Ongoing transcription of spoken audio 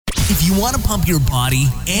If you want to pump your body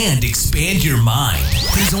and expand your mind,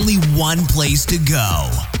 there's only one place to go.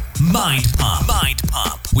 Mind Pump. Mind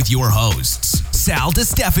Pump with your hosts, Sal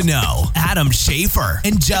DiStefano, Adam Schafer,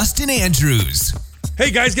 and Justin Andrews.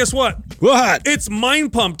 Hey guys, guess what? What? It's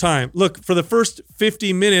Mind Pump time. Look, for the first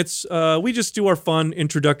 50 minutes, we just do our fun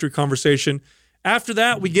introductory conversation. After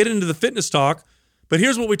that, we get into the fitness talk. But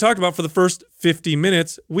here's what we talked about for the first 50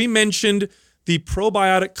 minutes. We mentioned the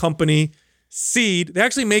probiotic company Seed. They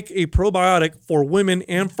actually make a probiotic for women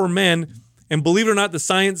and for men. And believe it or not, the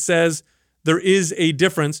science says there is a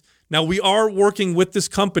difference. Now, we are working with this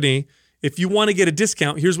company. If you want to get a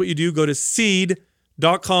discount, here's what you do. Go to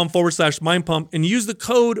seed.com/mindpump and use the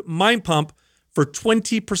code mindpump for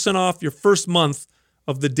 20% off your first month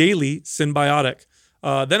of the daily Synbiotic.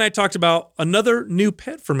 Then I talked about another new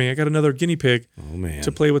pet for me. I got another guinea pig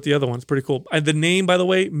to play with the other ones. Pretty cool. And the name, by the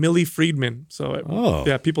way, Millie Friedman. So,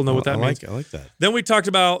 yeah, people know what that means. I like that. Then we talked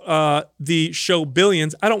about the show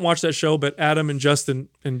Billions. I don't watch that show, but Adam and Justin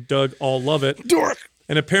and Doug all love it. Dork.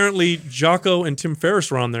 And apparently Jocko and Tim Ferriss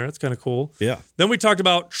were on there. That's kind of cool. Yeah. Then we talked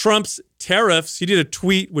about Trump's tariffs. He did a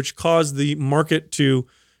tweet which caused the market to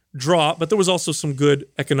drop, but there was also some good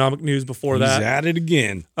economic news before that. He's at it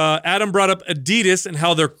again. Adam brought up Adidas and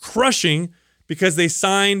how they're crushing because they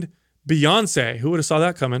signed Beyonce. Who would have saw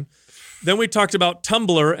that coming? Then we talked about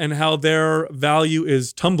Tumblr and how their value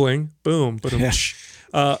is tumbling. Boom. And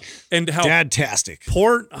how Dadtastic.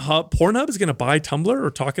 Pornhub is going to buy Tumblr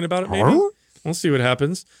or talking about it maybe. We'll see what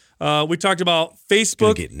happens. We talked about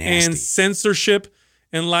Facebook and censorship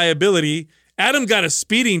and liability. Adam got a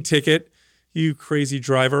speeding ticket. You crazy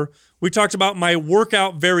driver. We talked about my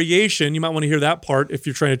workout variation. You might want to hear that part if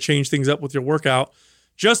you're trying to change things up with your workout.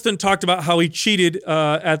 Justin talked about how he cheated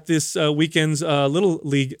at this weekend's Little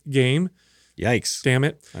League game. Yikes. Damn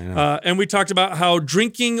it. I know. And we talked about how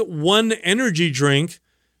drinking one energy drink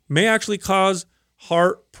may actually cause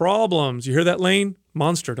heart problems. You hear that, Lane?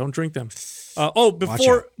 Monster. Don't drink them.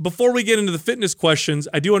 Before we get into the fitness questions,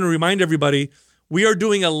 I do want to remind everybody we are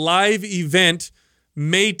doing a live event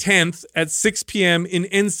May 10th at 6 p.m. in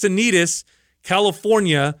Encinitas,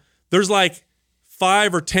 California. There's like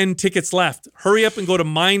 5 or 10 tickets left. Hurry up and go to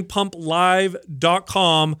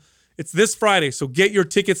mindpumplive.com. It's this Friday, so get your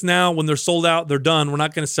tickets now. When they're sold out, they're done. We're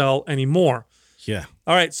not going to sell anymore. Yeah.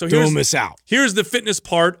 All right, so don't miss out. Here's the fitness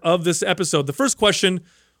part of this episode. The first question,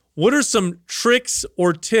 what are some tricks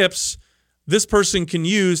or tips this person can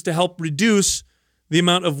use to help reduce the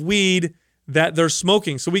amount of weed that they're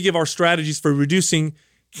smoking? So we give our strategies for reducing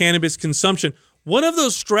cannabis consumption. One of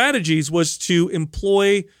those strategies was to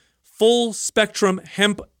employ full spectrum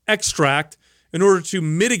hemp extract in order to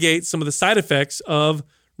mitigate some of the side effects of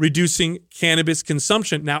reducing cannabis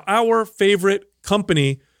consumption. Now, our favorite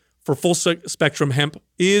company for full spectrum hemp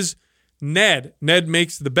is Ned. Ned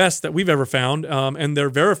makes the best that we've ever found, and they're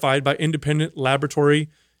verified by independent laboratory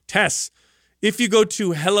tests. If you go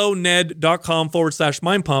to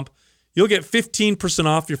helloned.com/mindpump, you'll get 15%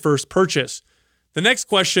 off your first purchase. The next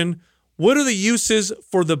question, what are the uses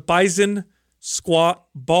for the Bison Squat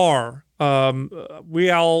Bar?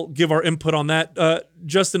 We all give our input on that.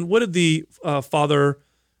 Justin, what did the father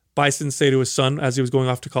Bison say to his son as he was going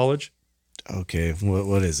off to college? Okay,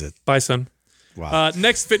 what is it? Bison. Wow.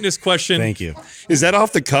 Next fitness question. Thank you. Is that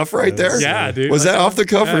off the cuff right there? Yeah, dude. Was that off the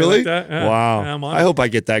cuff, really? Like yeah. Wow. Yeah, I hope I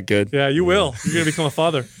get that good. Yeah, you will. You're going to become a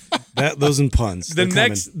father. Those and puns.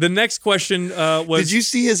 The next question was... Did you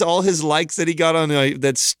see all his likes that he got on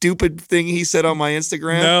that stupid thing he said on my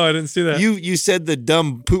Instagram? No, I didn't see that. You said the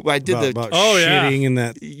dumb poop. I did about shitting in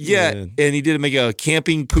that. Yeah, and he did make a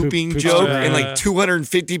camping pooping joke, and like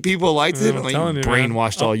 250 people liked it. I'm like,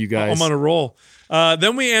 brainwashed all you guys. I'm on a roll.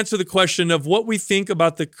 Then we answer the question of what we think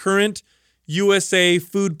about the current USA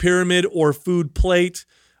food pyramid or food plate.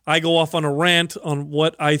 I go off on a rant on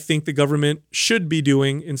what I think the government should be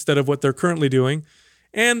doing instead of what they're currently doing.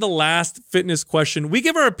 And the last fitness question, we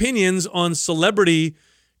give our opinions on celebrity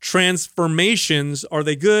transformations. Are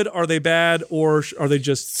they good? Are they bad? Or are they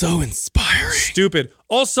just so inspiring? Stupid.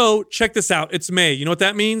 Also, check this out. It's May. You know what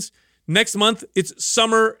that means? Next month, it's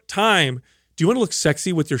summertime. Do you want to look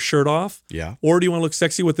sexy with your shirt off? Yeah. Or do you want to look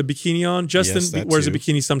sexy with the bikini on? Justin wears a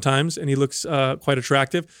bikini sometimes, and he looks quite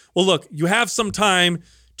attractive. Well, look, you have some time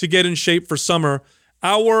to get in shape for summer.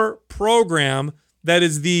 Our program that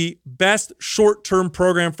is the best short-term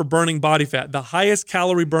program for burning body fat, the highest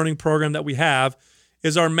calorie burning program that we have,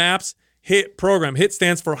 is our MAPS HIIT program. HIIT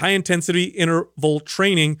stands for High Intensity Interval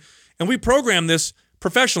Training, and we program this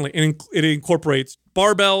professionally. It incorporates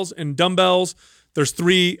barbells and dumbbells. There's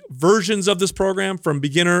 3 versions of this program, from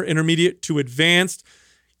beginner, intermediate to advanced.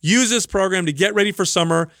 Use this program to get ready for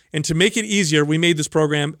summer, and to make it easier, we made this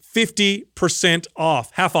program 50%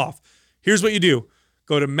 off, half off. Here's what you do.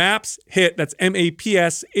 Go to MAPSHIT, that's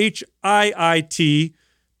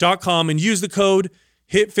MAPSHIIT.com, and use the code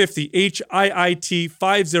HIT50,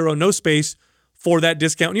 HIIT50, no space, for that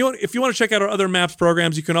discount. And if you want to check out our other MAPS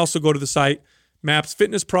programs, you can also go to the site,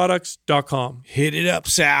 mapsfitnessproducts.com. Hit it up,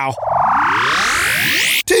 Sal.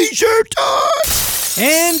 T-shirt time!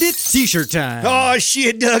 And it's T-shirt time. Oh,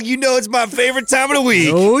 shit, Doug. You know it's my favorite time of the week.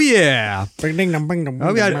 Oh, yeah. We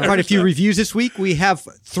got quite a few reviews this week. We have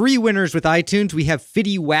 3 winners with iTunes. We have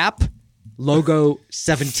Fiddy Wap, Logo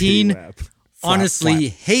 17, Honestly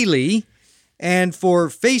Haley. And for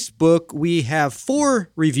Facebook, we have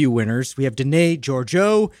 4 review winners. We have Danae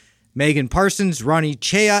Giorgio, Megan Parsons, Ronnie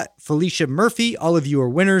Chea, Felicia Murphy. All of you are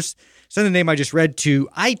winners. Send the name I just read to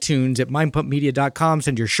iTunes at mindpumpmedia.com.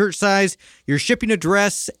 Send your shirt size, your shipping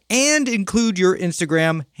address, and include your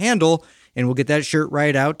Instagram handle, and we'll get that shirt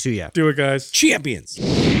right out to you. Do it, guys. Champions.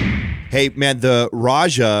 Hey, man, the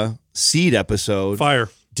Raja Seed episode Fire.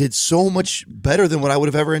 did so much better than what I would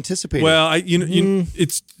have ever anticipated. Well,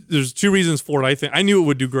 there's 2 reasons for it, I think. I knew it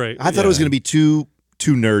would do great. I thought it was going to be too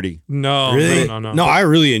nerdy. No, Really? no. I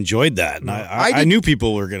really enjoyed that. And I knew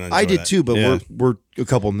people were going to enjoy I did that. too, but Yeah. we're a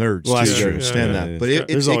couple nerds Well, that's to true. understand Yeah, that. yeah, But yeah.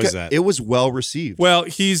 There's always that. It was well received. Well,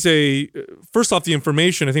 he's first off, the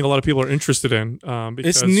information I think a lot of people are interested in. Because,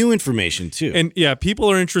 It's new information, too. And yeah,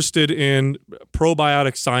 people are interested in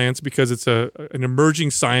probiotic science because it's an emerging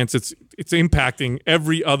science. It's impacting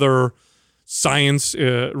every other science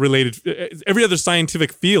related, every other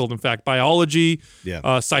scientific field. In fact, biology,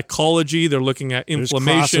 psychology. They're looking at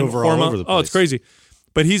inflammation, crossover all over the Oh, it's place. crazy.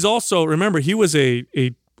 But he's also, remember, he was a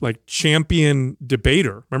like champion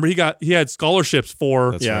debater. Remember, he had scholarships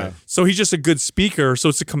for. That's right. So he's just a good speaker. So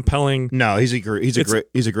it's a compelling. No, he's a great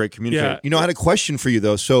communicator. Yeah. You know, I had a question for you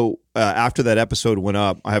though. So after that episode went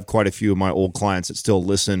up, I have quite a few of my old clients that still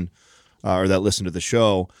listen or that listen to the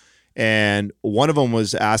show. And one of them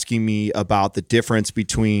was asking me about the difference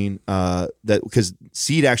between that, because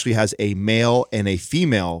Seed actually has a male and a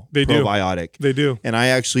female probiotic. They do. And I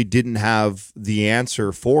actually didn't have the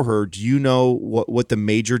answer for her. Do you know what the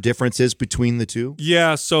major difference is between the two?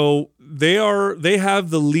 Yeah, so they have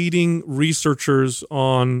the leading researchers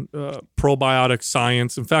on probiotic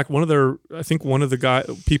science. In fact, one of the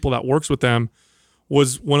people that works with them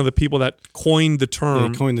was one of the people that coined the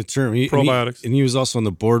term. Probiotics. And he was also on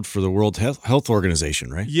the board for the World Health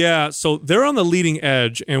Organization, right? Yeah, so they're on the leading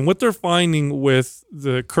edge. And what they're finding with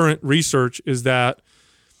the current research is that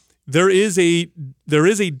there is a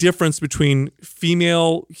difference between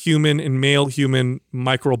female human and male human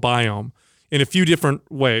microbiome in a few different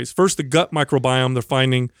ways. First, the gut microbiome, they're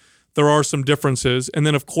finding there are some differences. And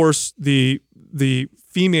then, of course, the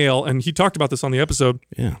female, and he talked about this on the episode.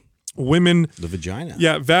 Yeah. Women, the vagina.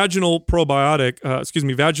 Yeah, vaginal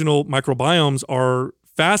microbiomes are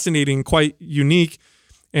fascinating, quite unique,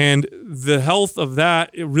 and the health of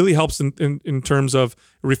that, it really helps in terms of, it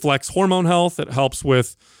reflects hormone health. It helps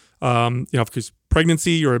with because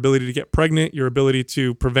pregnancy, your ability to get pregnant, your ability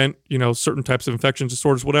to prevent certain types of infections,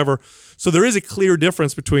 disorders, whatever. So there is a clear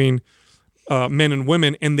difference between men and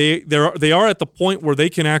women, and they are at the point where they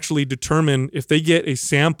can actually determine, if they get a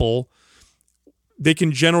sample, they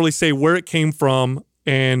can generally say where it came from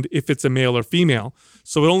and if it's a male or female.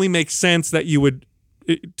 So it only makes sense that you would,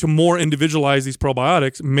 to more individualize these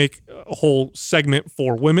probiotics, make a whole segment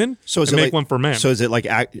for women and make one for men. So is it like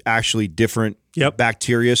actually different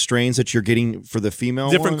bacteria strains that you're getting for the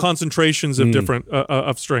female different one? concentrations of different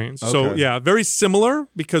of strains. Okay. So yeah, very similar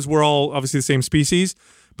because we're all obviously the same species,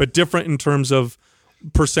 but different in terms of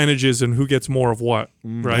percentages and who gets more of what.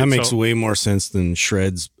 Right? That makes way more sense than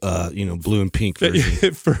Shred's, blue and pink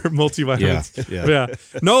version. For multivitamins. Yeah.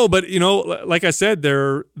 No, but like I said,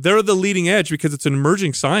 they're the leading edge because it's an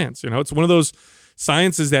emerging science. It's one of those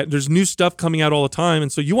sciences that there's new stuff coming out all the time,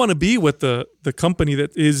 and so you want to be with the company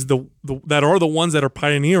that is that are the ones that are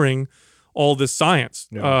pioneering all this science,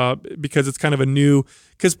 because it's kind of a new.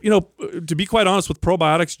 Because to be quite honest, with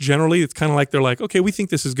probiotics generally, it's kind of like they're like, okay, we think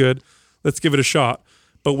this is good, let's give it a shot.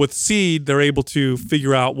 But with Seed, they're able to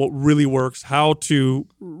figure out what really works, how to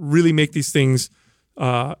really make these things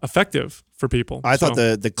effective for people. I thought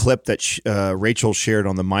the clip that Rachel shared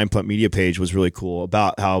on the Mind Pump Media page was really cool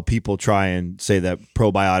about how people try and say that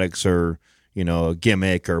probiotics are, a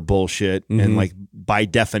gimmick or bullshit, and like by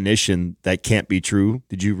definition that can't be true.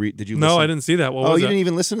 Did you listen? No, I didn't see that. What was you that? didn't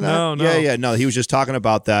even listen to that? No. No. He was just talking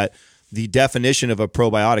about that. The definition of a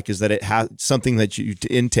probiotic is that it has something that you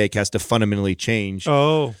intake has to fundamentally change.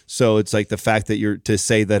 Oh, so it's like the fact that to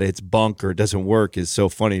say that it's bunk or it doesn't work is so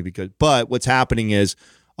funny but what's happening is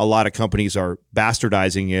a lot of companies are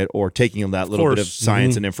bastardizing it or taking that little bit of course.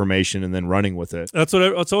 science and information and then running with it. That's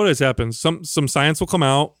what always happens. Some science will come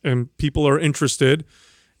out and people are interested,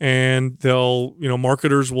 and they'll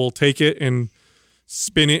marketers will take it and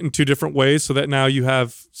spin it in two different ways so that now you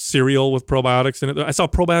have cereal with probiotics in it. I saw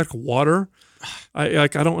probiotic water. I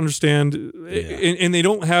don't understand, and they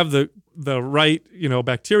don't have the right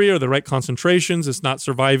bacteria or the right concentrations. It's not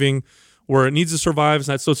surviving where it needs to survive.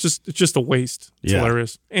 So it's just a waste. It's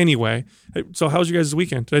hilarious. Anyway, so how was you guys'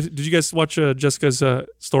 weekend? Did you guys watch Jessica's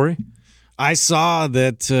story? I saw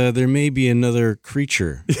that there may be another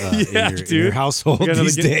creature in your household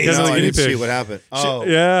these days. I didn't see what happened.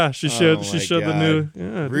 She showed the new.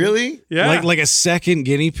 Yeah, really? Yeah, like a second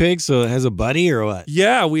guinea pig, so it has a buddy or what?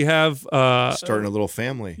 Yeah, we have starting a little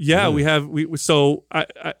family. Yeah, we have.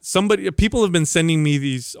 People have been sending me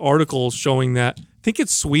these articles showing that I think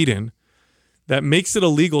it's Sweden that makes it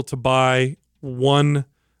illegal to buy one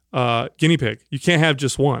guinea pig. You can't have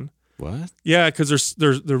just one. What? Yeah, because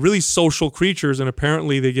they're really social creatures, and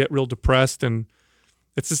apparently they get real depressed, and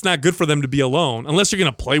it's just not good for them to be alone unless you're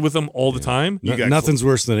going to play with them all the time. Nothing's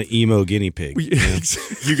worse than an emo guinea pig.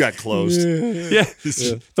 You got closed. Yeah.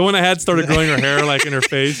 The one I had started growing her hair like in her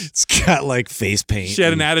face. It's got like face paint. She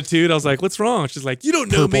had an attitude. I was like, "What's wrong?" She's like, "You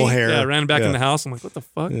don't know Purple me." hair. Yeah, I ran back in the house. I'm like, "What the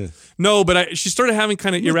fuck?" Yeah. No, but she started having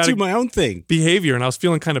kind of erratic do my own thing behavior, and I was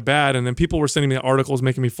feeling kind of bad. And then people were sending me articles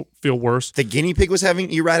making me feel worse. The guinea pig was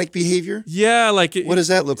having erratic behavior? Yeah, like what does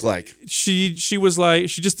that look like? She was like,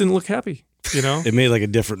 she just didn't look happy. It made like a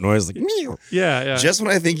different noise, like meow. Yeah. Just when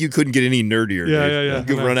I think you couldn't get any nerdier, Yeah. You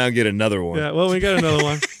could run out and get another one. Yeah, well, we got another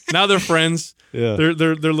one. Now they're friends. Yeah,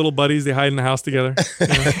 they're little buddies. They hide in the house together.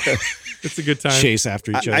 It's a good time. Chase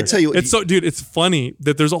after each other. I tell you, it's funny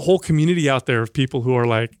that there's a whole community out there of people who are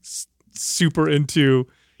like super into.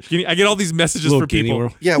 I get all these messages from people.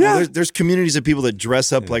 World. Yeah, well, there's communities of people that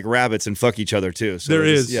dress up like rabbits and fuck each other too. So there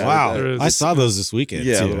is. Wow. There is. I saw those this weekend.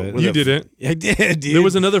 Yeah, too. You didn't. I did, dude. There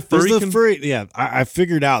was another furry. Yeah, I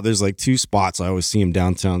figured out there's like two spots. I always see them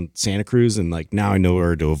downtown Santa Cruz, and like now I know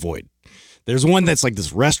where to avoid. There's one that's like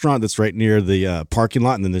this restaurant that's right near the parking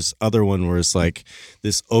lot, and then there's other one where it's like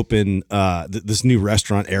this open, this new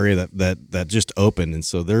restaurant area that just opened, and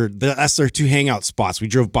so that's their two hangout spots. We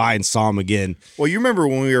drove by and saw them again. Well, you remember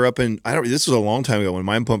when we were up in this was a long time ago when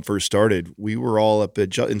Mind Pump first started. We were all up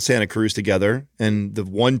in Santa Cruz together, and the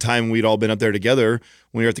one time we'd all been up there together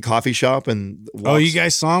when we were at the coffee shop. And you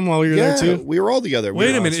guys saw them while you were there too? We were all together.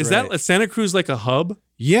 Wait a minute, is that Santa Cruz like a hub?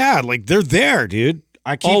 Yeah, like they're there, dude.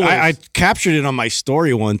 I captured it on my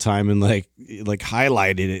story one time and like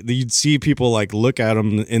highlighted it. You'd see people like look at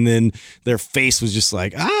them and then their face was just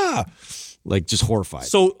like like just horrified.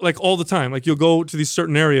 So like all the time, like you'll go to these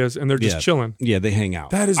certain areas and they're just chilling. Yeah, they hang out.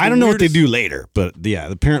 That is. I don't know what they do later, but yeah,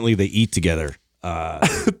 apparently they eat together.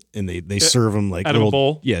 And they serve them like out of a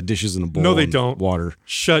bowl. Yeah, dishes in a bowl. No, they don't. Water.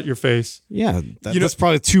 Shut your face. Yeah, that's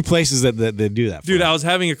probably two places that they do that. Dude, I was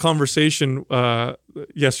having a conversation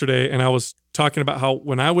yesterday, and I was talking about how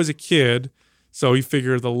when I was a kid, so you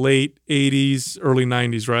figure the late 80s, early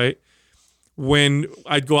 90s, right? When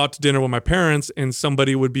I'd go out to dinner with my parents, and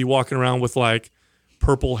somebody would be walking around with like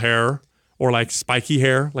purple hair or like spiky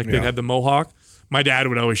hair, like they'd have the mohawk. My dad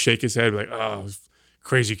would always shake his head, like, "Oh,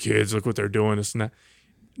 crazy kids, look what they're doing," this and that.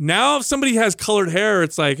 Now, if somebody has colored hair,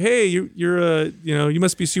 it's like, "Hey, you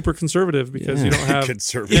must be super conservative because you don't have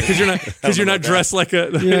conservative." Yeah, because you're not dressed like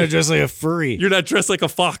a dressed like a furry. You're not dressed like a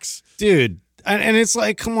fox, dude. And it's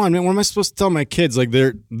like, come on, man. What am I supposed to tell my kids? Like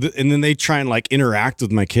and then they try and like interact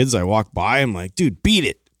with my kids. I walk by, I'm like, dude, beat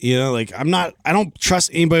it. Like I don't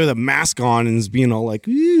trust anybody with a mask on and is being all like,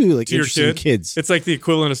 ooh, like to your interested in kids. It's like the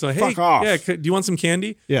equivalent of saying, "Hey, fuck off. Yeah, do you want some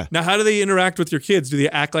candy?" Yeah. Now, how do they interact with your kids? Do they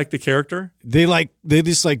act like the character? They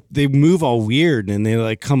move all weird and they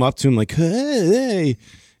like come up to him like, hey,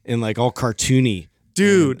 and like all cartoony.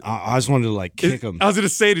 Dude, I just wanted to like kick him. I was gonna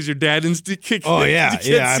say, does your dad instant kick? Oh yeah.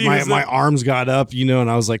 My arms got up, and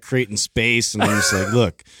I was like creating space, and I'm just like,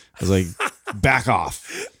 look, I was like, back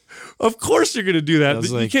off. Of course you're gonna do that. You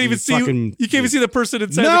like, can't even see. You can't even see the person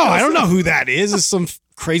inside. No, I don't know who that is. It's some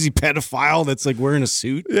crazy pedophile that's like wearing a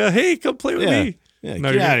suit. Yeah. Hey, come play with me. Yeah,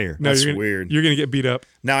 get out of here. No, that's weird. You're gonna get beat up.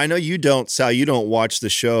 Now I know you don't, Sal. You don't watch the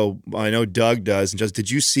show. I know Doug does. And did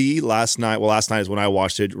you see last night? Well, last night is when I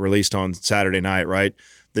watched it. Released on Saturday night, right?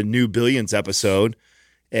 The new Billions episode.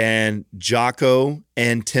 and Jocko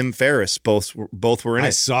and Tim Ferriss both were in I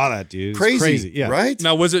it. saw that, dude. It's Crazy, yeah. right?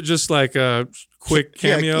 Now, was it just like a quick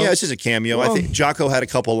cameo? Yeah, it's just a cameo. I think Jocko had a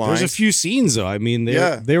couple lines. There's a few scenes though. I mean,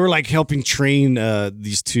 they were like helping train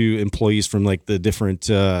these two employees from like the different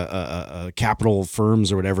capital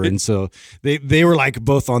firms or whatever, and so they were like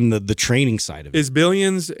both on the training side of it. Is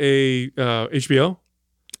Billions a HBO?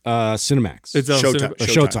 Cinemax. It's on Showtime.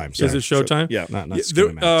 Showtime. Is it Showtime? Yeah. Not Yeah,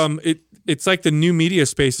 Cinemax. It's like the new media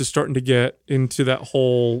space is starting to get into that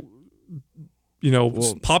whole,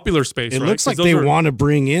 popular space. It right? looks like 'Cause they those are- want to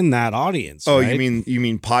bring in that audience. Oh, right? you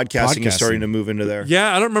mean podcasting is starting Podcasting. to move into there?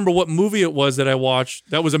 Yeah, I don't remember what movie it was that I watched.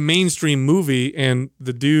 That was a mainstream movie, and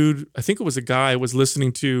the dude, I think it was a guy, was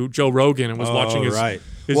listening to Joe Rogan and was watching his right.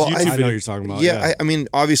 his Well, YouTube I know video. what you're talking about. Yeah, I mean,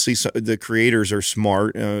 obviously, the creators are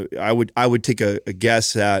smart. I would take a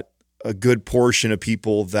guess that a good portion of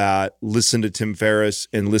people that listen to Tim Ferriss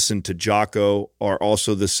and listen to Jocko are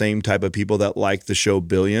also the same type of people that like the show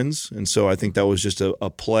Billions, and so I think that was just a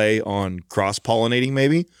play on cross pollinating,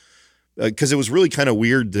 maybe, because it was really kind of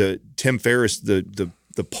weird. The Tim Ferriss, the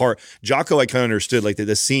part Jocko, I kind of understood, like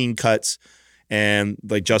the scene cuts, and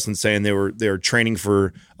like Justin's saying, they were training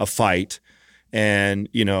for a fight. And,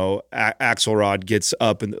 Axelrod gets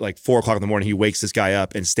up and like 4:00 in the morning, he wakes this guy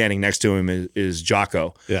up, and standing next to him is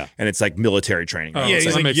Jocko. Yeah. And it's like military training. Oh, Yeah, so he's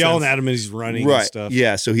that like makes yelling sense. at him and he's running Right. and stuff.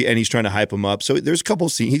 Yeah. So he's trying to hype him up. So there's a couple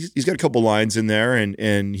scenes. He's got a couple lines in there,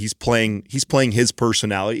 and he's playing his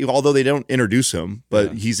personality, although they don't introduce him,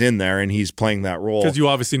 but he's in there and he's playing that role. Because you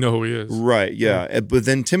obviously know who he is. Right. Yeah. But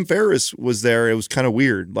then Tim Ferriss was there. It was kind of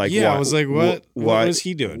weird. Like, Yeah, why, I was like, what was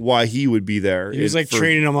he doing? Why he would be there? He was like for-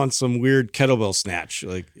 training him on some weird kettlebell snatch,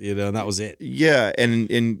 and that was it. Yeah,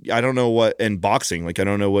 and I don't know what, and boxing, like I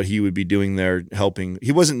don't know what he would be doing there helping.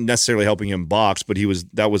 He wasn't necessarily helping him box, but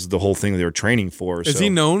that was the whole thing they were training for. Is so. he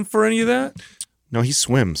known for any of that? No, he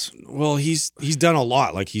swims. Well, he's done a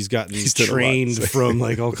lot. Like he's gotten done a lot. trained from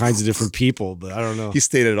like all kinds of different people, but I don't know. He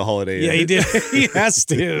stayed at a Holiday Inn. Yeah, he did. He has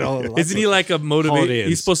stayed all. Isn't he like a Holiday Inns.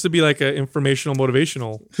 He's supposed to be like an informational,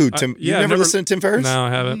 motivational. Who, Tim? You never listened to Tim Ferriss? No, I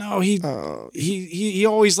haven't. No, he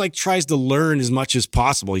always like tries to learn as much as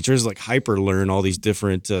possible. He tries to like hyper learn all these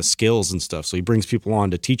different skills and stuff. So he brings people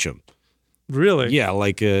on to teach them. Really? Yeah,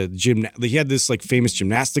 like he had this like famous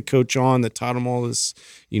gymnastic coach on that taught him all this,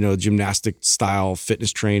 gymnastic style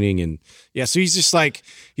fitness training, and yeah, so he's just like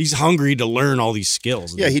he's hungry to learn all these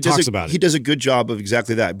skills. Yeah, he talks about it. He does a good job of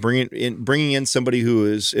exactly that. Bringing in somebody who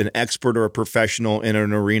is an expert or a professional in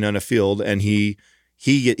an arena in a field, and he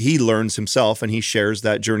learns himself and he shares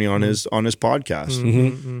that journey on his podcast.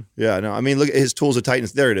 Mm-hmm. Yeah, no, I mean, look at his Tools of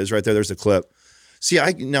Titans. There it is, right there. There's the clip. See,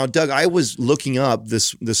 now, Doug, I was looking up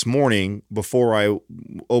this morning before I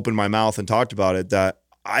opened my mouth and talked about it that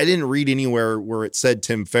I didn't read anywhere where it said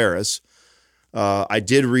Tim Ferriss. I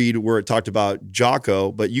did read where it talked about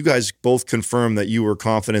Jocko, but you guys both confirmed that you were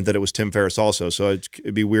confident that it was Tim Ferriss also. So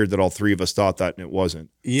it'd be weird that all three of us thought that and it wasn't.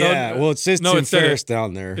 Yeah, well, it says No, Tim it said Ferriss it.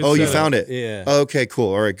 down there. It Oh, you said found it? Yeah. Okay,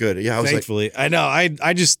 cool. All right, good. Yeah, I was Thankfully, I know. I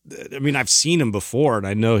mean, I've seen him before, and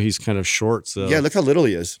I know he's kind of short. So yeah, look how little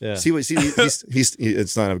he is. Yeah. See, he's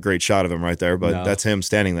it's not a great shot of him right there, but No. that's him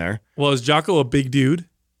standing there. Well, is Jocko a big dude?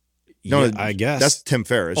 No, yeah, I guess That's Tim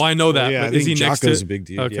Ferriss. Oh, I know that. Yeah, but I is he think next Jocko's to a big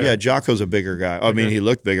dude, Okay. Yeah, Jocko's a bigger guy. I mean, he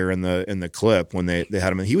looked bigger in the clip when they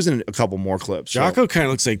had him in. He was in a couple more clips. so- Jocko kind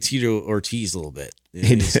of looks like Tito Ortiz a little bit.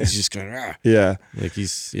 He's just kind of Yeah. like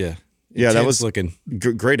he's Yeah, that intense was looking.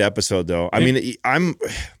 great episode though. I mean, I'm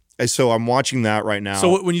watching that right now.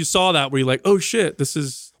 So when you saw that, were you like, "Oh shit, this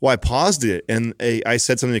is"? Well, I paused it and I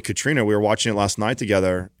said something to Katrina. We were watching it last night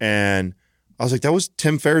together, and I was like, "That was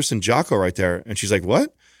Tim Ferriss and Jocko right there." And she's like,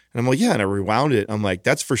 "What?" And I'm like, "Yeah." And I rewound it. I'm like,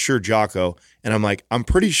 "That's for sure Jocko." And I'm like, "I'm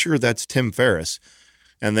pretty sure that's Tim Ferriss."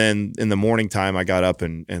 And then in the morning time, I got up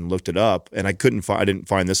and looked it up, and I didn't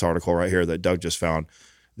find this article right here that Doug just found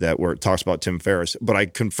where it talks about Tim Ferriss, but I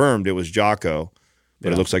confirmed it was Jocko.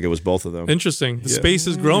 But it looks like it was both of them. Interesting. The space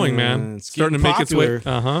is growing, man. It's Starting to getting make its way.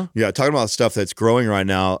 popular. Yeah, talking about stuff that's growing right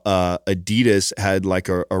now. Adidas had like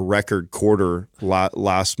a record quarter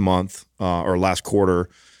last month or last quarter.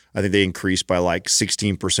 I think they increased by like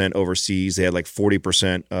 16% overseas. They had like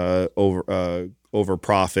 40% over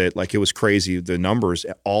profit. Like it was crazy. The numbers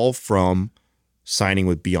all from signing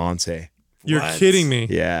with Beyonce. You're What? kidding me.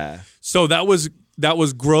 Yeah. So that was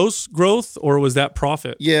gross growth, or was that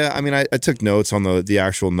profit? Yeah, I mean, I took notes on the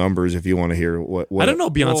actual numbers if you want to hear what I don't know.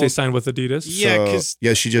 Beyonce Well, signed with Adidas. Yeah, So- 'cause-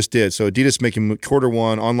 yeah, she just did. So Adidas making quarter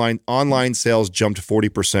one online sales jumped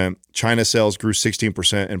 40%. China sales grew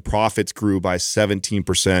 16%, and profits grew by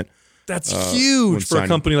 17%. That's when huge for a signing.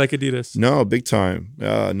 company like Adidas. No, big time.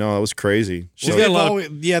 No, that was crazy. She's So- got a lot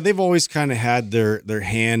of- they've always kind of had their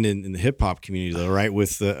hand in the hip hop community, though, right?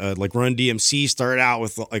 With like Run DMC started out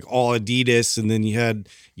with like all Adidas, and then you had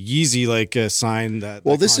Yeezy sign that.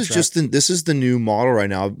 Well, that this is contract. this is the new model right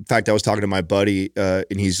now. In fact, I was talking to my buddy,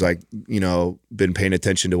 and he's like, been paying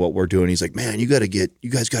attention to what we're doing. He's like, man, you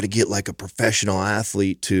guys got to get like a professional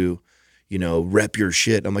athlete to, rep your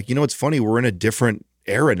shit. I'm like, it's funny. We're in a different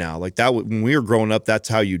era now. Like that when we were growing up, that's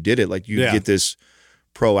how you did it. Like you get this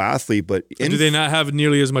pro athlete, but do they not have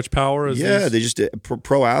nearly as much power as these? they just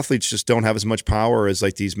pro athletes just don't have as much power as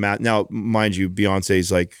like these now, mind you,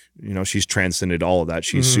 Beyonce's like, she's transcended all of that.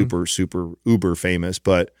 She's super uber famous,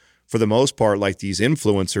 but for the most part, like these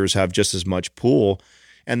influencers have just as much pull.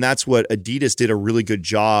 And that's what Adidas did a really good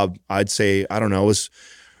job. I'd say, I don't know, it was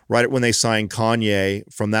right when they signed Kanye.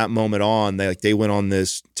 From that moment on, they went on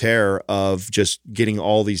this tear of just getting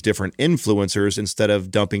all these different influencers instead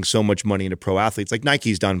of dumping so much money into pro athletes. Like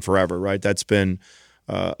Nike's done forever, right? That's been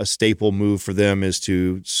a staple move for them, is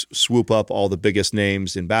to swoop up all the biggest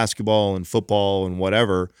names in basketball and football and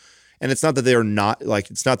whatever. And it's not that they're not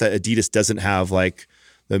like, it's not that Adidas doesn't have like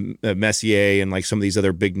the Messier and like some of these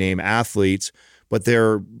other big name athletes, but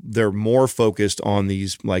they're more focused on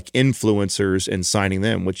these like influencers and signing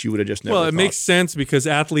them, which you would have just never Well, it thought. makes sense because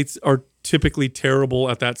athletes are typically terrible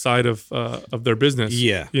at that side of their business.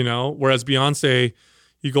 Yeah. Whereas Beyonce,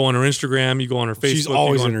 you go on her Instagram, you go on her Facebook. She's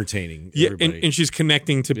always entertaining. Yeah, everybody. and she's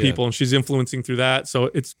connecting to people and she's influencing through that. So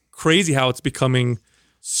it's crazy how it's becoming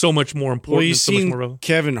so much more important. Well, you've and so much seen more relevant.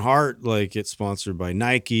 Kevin Hart get sponsored by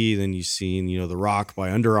Nike. Then you've seen The Rock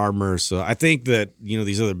by Under Armour. So I think that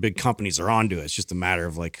these other big companies are onto it. It's just a matter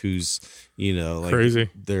of like who's Crazy.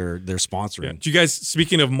 they're sponsoring. Yeah. Did you guys,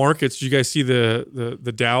 speaking of markets, did you guys see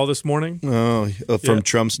the Dow this morning? From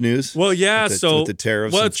Trump's news. Well, yeah. With the- so with the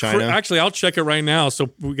tariffs in it's China? actually, I'll check it right now.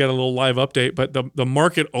 So we got a little live update. But the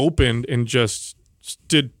market opened and just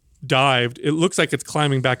dived. It looks like it's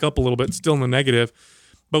climbing back up a little bit, still in the negative.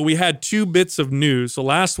 But we had two bits of news. So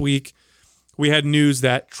last week we had news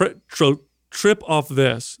that trip off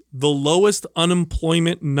this, the lowest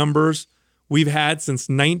unemployment numbers we've had since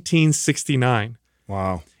 1969.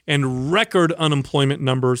 Wow. And record unemployment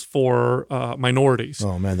numbers for minorities.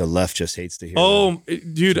 Oh man, the left just hates to hear. Oh,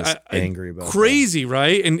 dude, Just angry about crazy,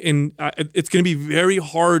 right? And it's going to be very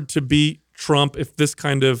hard to beat Trump if this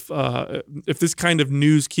kind of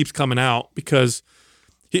news keeps coming out, because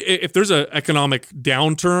if there's an economic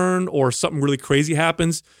downturn or something really crazy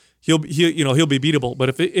happens, he'll be beatable. But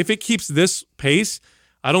if it keeps this pace,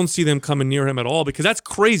 I don't see them coming near him at all, because that's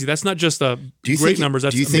crazy. That's not just great numbers.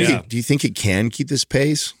 That's do you think amazing. do you think it can keep this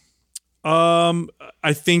pace?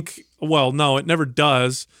 I think, well, no, it never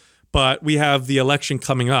does. But we have the election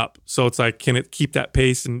coming up, so it's like, can it keep that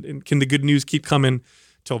pace, and can the good news keep coming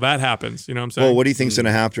till that happens? You know what I'm saying? Well, what do you think is going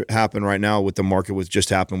to happen right now with the market? With just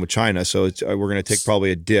happened with China, so we're going to take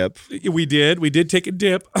probably a dip. We did take a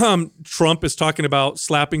dip. Trump is talking about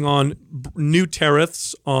slapping on new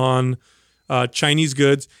tariffs on Chinese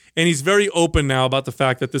goods, and he's very open now about the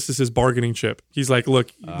fact that this is his bargaining chip. He's like,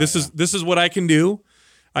 look, this is what I can do.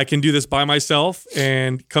 I can do this by myself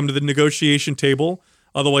and come to the negotiation table.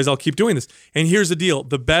 Otherwise, I'll keep doing this. And here's the deal: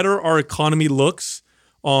 the better our economy looks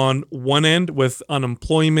on one end with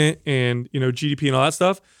unemployment and GDP and all that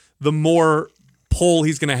stuff, the more pull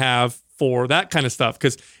he's going to have for that kind of stuff.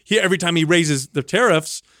 Because every time he raises the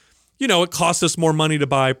tariffs, it costs us more money to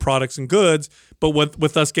buy products and goods. But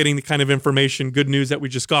with us getting the kind of information, good news that we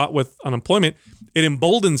just got with unemployment, it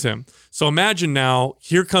emboldens him. So imagine now,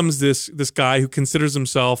 here comes this guy who considers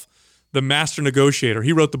himself the master negotiator.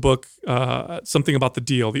 He wrote the book, something about the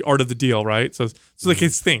deal, the art of the deal, right? So it's like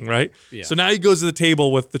his thing, right? Yeah. So now he goes to the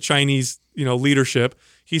table with the Chinese, leadership.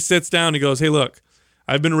 He sits down. He goes, "Hey, look,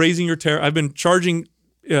 I've been raising your tariff. I've been charging,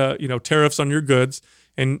 tariffs on your goods,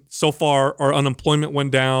 and so far our unemployment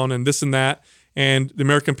went down, and this and that, and the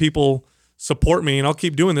American people support me, and I'll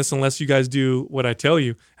keep doing this unless you guys do what I tell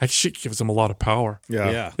you." That shit gives him a lot of power.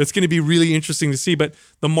 Yeah. It's going to be really interesting to see. But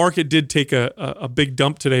the market did take a big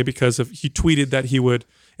dump today because he tweeted that he would.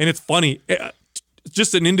 And it's funny,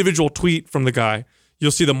 just an individual tweet from the guy,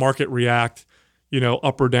 you'll see the market react,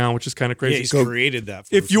 up or down, which is kind of crazy. Yeah, he's created that.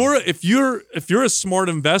 For If you're a smart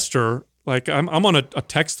investor, like I'm on a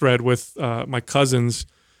text thread with my cousins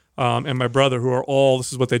and my brother, who are all,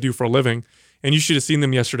 this is what they do for a living. And you should have seen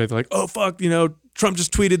them yesterday. They're like, "Oh fuck, Trump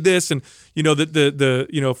just tweeted this, and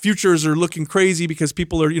the futures are looking crazy because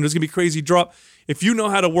people are, it's gonna be crazy drop." If you know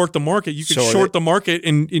how to work the market, you can short the market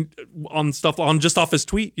on stuff on just off his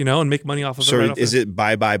tweet, and make money off of it. So right off is it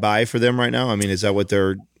buy for them right now? I mean, is that what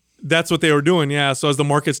they're? That's what they were doing, yeah. So as the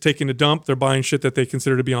market's taking a dump, they're buying shit that they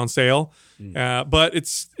consider to be on sale. But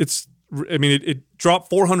it dropped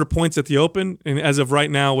 400 points at the open, and as of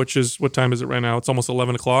right now, which is, what time is it right now? It's almost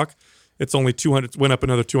 11 o'clock. It's only 200, went up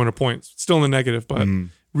another 200 points. Still in the negative, but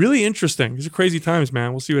really interesting. These are crazy times,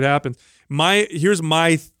 man. We'll see what happens. Here's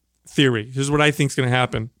my theory. Here's what I think is going to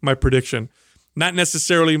happen. My prediction. Not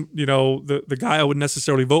necessarily, the guy I would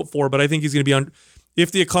necessarily vote for, but I think he's going to be on.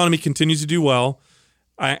 If the economy continues to do well,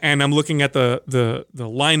 and I'm looking at the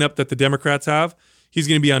lineup that the Democrats have, he's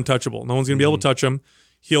going to be untouchable. No one's going to be able to touch him.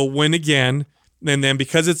 He'll win again, and then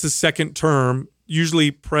because it's his second term,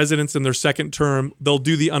 usually presidents in their second term, they'll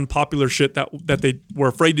do the unpopular shit that they were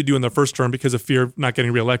afraid to do in their first term because of fear of not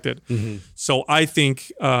getting reelected. So I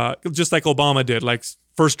think just like Obama did, like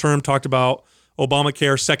first term talked about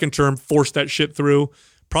Obamacare, second term forced that shit through.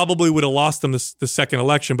 Probably would have lost them the second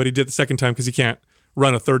election, but he did the second time because he can't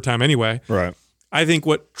run a third time anyway. Right. I think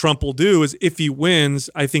what Trump will do is, if he wins,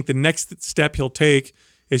 I think the next step he'll take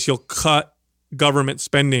is he'll cut government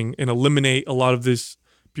spending and eliminate a lot of this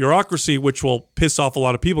bureaucracy, which will piss off a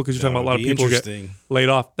lot of people because you're talking about a lot of people get laid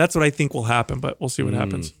off. That's what I think will happen, but we'll see what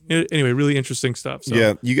happens. Anyway, really interesting stuff. So.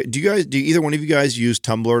 Yeah. Do either one of you guys use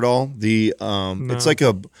Tumblr at all? No. It's like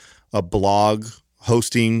a blog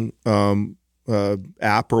hosting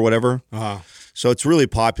app or whatever. So it's really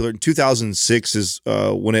popular. In 2006 is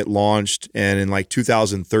when it launched, and in like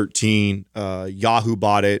 2013, Yahoo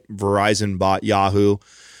bought it. Verizon bought Yahoo.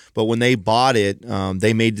 But when they bought it,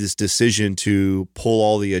 they made this decision to pull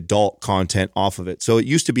all the adult content off of it. So it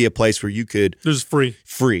used to be a place where you could just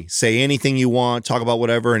free say anything you want, talk about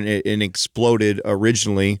whatever, and it exploded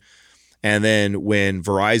originally. And then when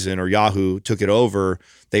Verizon or Yahoo took it over,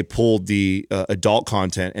 they pulled the adult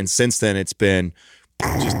content, and since then it's been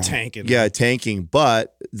just tanking. Yeah, tanking.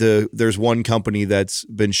 But there's one company that's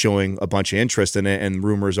been showing a bunch of interest in it, and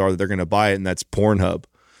rumors are that they're going to buy it, and that's Pornhub.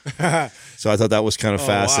 So I thought that was kind of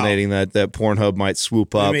fascinating that Pornhub might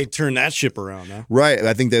swoop up. They may turn that ship around, huh? Right.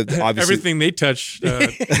 I think that obviously everything they touch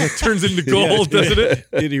turns into gold, doesn't it?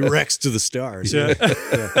 It erects to the stars. Yeah,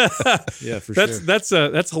 yeah, for sure.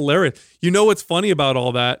 That's hilarious. You know what's funny about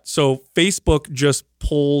all that? So Facebook just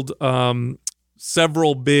pulled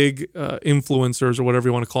several big influencers, or whatever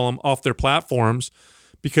you want to call them, off their platforms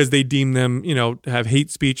because they deem them, to have hate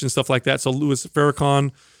speech and stuff like that. So Louis Farrakhan,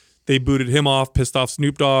 they booted him off, pissed off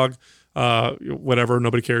Snoop Dogg, whatever,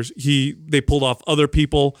 nobody cares. They pulled off other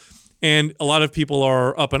people, and a lot of people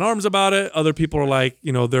are up in arms about it. Other people are like,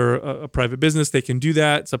 they're a private business. They can do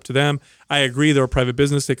that. It's up to them. I agree, they're a private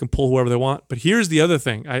business. They can pull whoever they want. But here's the other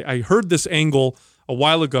thing. I heard this angle a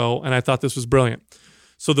while ago, and I thought this was brilliant.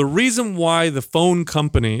 So the reason why the phone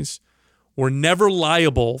companies were never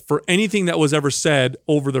liable for anything that was ever said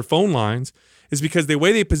over their phone lines is because the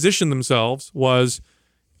way they positioned themselves was,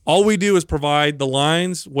 all we do is provide the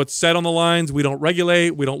lines, what's said on the lines. We don't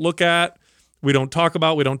regulate, we don't look at, we don't talk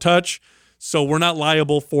about, we don't touch. So we're not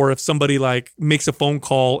liable for if somebody like makes a phone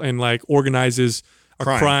call and like organizes a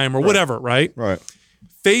crime or whatever, right? Right.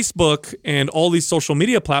 Facebook and all these social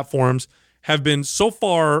media platforms have been so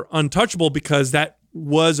far untouchable because that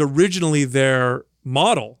was originally their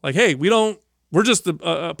model. Like, hey, we're just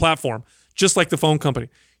a platform, just like the phone company.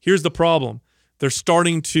 Here's the problem. They're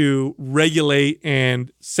starting to regulate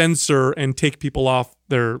and censor and take people off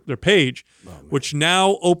their page, which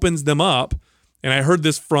now opens them up. And I heard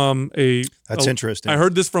this from That's interesting. I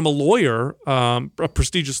heard this from a lawyer, a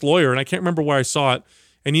prestigious lawyer, and I can't remember where I saw it.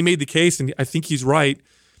 And he made the case, and I think he's right.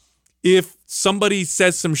 If somebody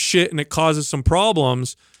says some shit and it causes some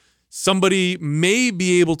problems, somebody may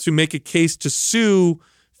be able to make a case to sue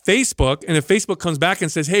Facebook, and if Facebook comes back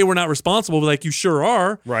and says, "Hey, we're not responsible," we're like, "You sure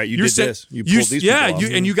are." Right, you did this. You pulled these people off.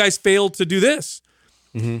 and you guys failed to do this.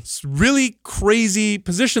 It's really crazy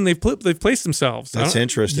position they've placed themselves. That's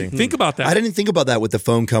interesting. Think about that. I didn't think about that with the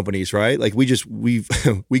phone companies, right? Like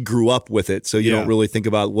we grew up with it, so you don't really think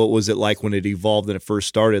about what was it like when it evolved and it first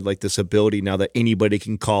started. Like this ability now that anybody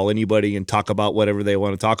can call anybody and talk about whatever they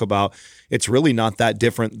want to talk about. It's really not that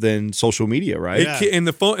different than social media, right? And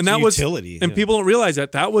the phone, and that was utility, and people don't realize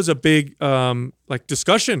that was a big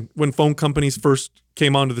discussion when phone companies first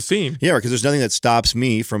came onto the scene. Yeah, because there's nothing that stops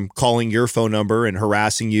me from calling your phone number and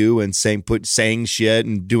harassing you and saying shit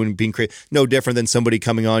and being crazy. No different than somebody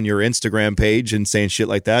coming on your Instagram page and saying shit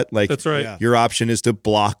like that. Like, that's right. Your option is to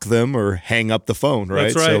block them or hang up the phone, right?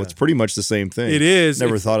 That's right. So it's pretty much the same thing. It is.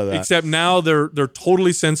 Never thought of that. Except now they're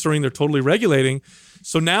totally censoring, they're totally regulating.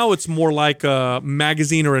 So now it's more like a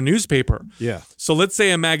magazine or a newspaper. Yeah. So let's say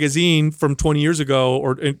a magazine from 20 years ago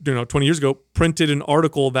or 20 years ago printed an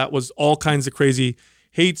article that was all kinds of crazy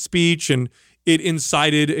hate speech and it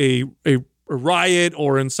incited a a riot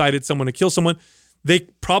or incited someone to kill someone, they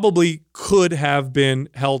probably could have been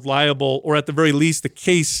held liable, or at the very least, the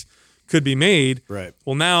case could be made. Right.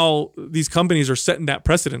 Well, now these companies are setting that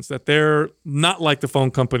precedence that they're not like the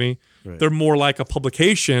phone company. Right. They're more like a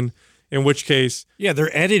publication, in which case, Yeah,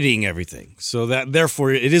 they're editing everything. So that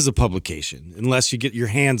therefore it is a publication unless you get your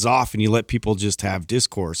hands off and you let people just have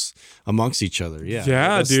discourse amongst each other. Yeah.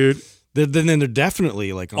 That's- dude, Then they're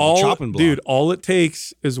definitely like on the chopping block. dude, all it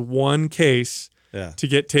takes is one case Yeah. to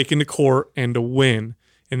get taken to court and to win,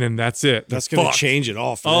 and then that's it. That's They're going to fucked. change it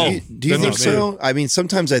all for Oh, them. Do you Then think it's so? I mean,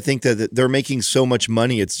 sometimes I think that they're making so much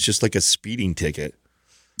money, it's just like a speeding ticket.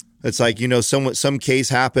 It's like, some case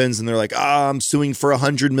happens and they're like, I'm suing for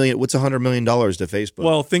 $100 million. What's $100 million to Facebook?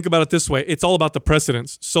 Well, think about it this way. It's all about the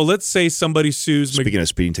precedence. So let's say somebody sues. Speaking of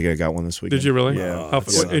speeding ticket, I got one this weekend. Did you really? Yeah. How,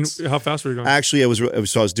 sucks. how fast were you going? Actually, we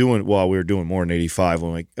were doing more than 85.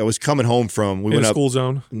 I was coming home from, we In went a up. school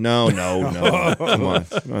zone. No. Come on.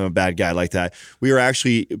 I'm a bad guy like that. We were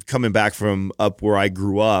actually coming back from up where I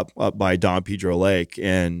grew up by Don Pedro Lake,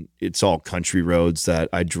 and it's all country roads that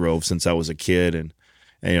I drove since I was a kid. And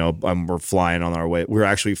we're flying on our way. We were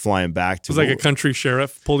actually flying back to. It was like a country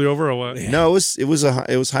sheriff pulled you over or what? No, it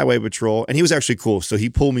was highway patrol, and he was actually cool. So he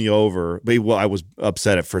pulled me over, but I was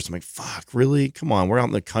upset at first. I'm like, "Fuck, really? Come on, we're out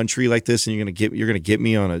in the country like this, and you're gonna get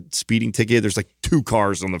me on a speeding ticket." There's like 2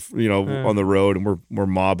 cars on the on the road, and we're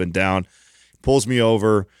mobbing down. Pulls me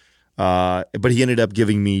over, but he ended up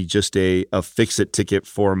giving me just a fix-it ticket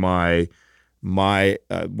for my my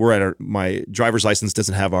driver's license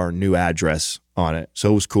doesn't have our new address on it,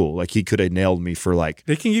 so it was cool. Like he could have nailed me for like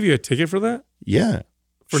They can give you a ticket for that? yeah.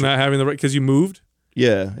 For not having the right, because you moved?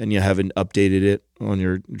 Yeah, and you haven't updated it on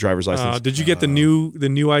your driver's license. Did you get the new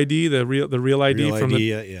ID, the real ID Real from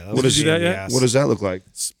ID, the? yeah. What is that yet? What does that look like?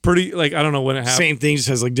 It's pretty, like, I don't know when it happened. Same thing, just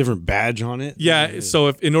has like different badge on it. Yeah. So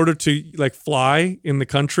if in order to like fly in the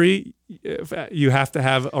country, you have to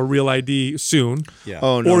have a real ID soon, Yeah.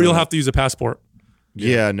 Oh no, or you'll no. have to use a passport.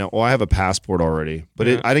 Yeah, no. Well, I have a passport already, but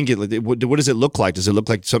I didn't get. What does it look like? Does it look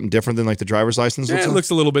like something different than like the driver's license? Yeah, it like? looks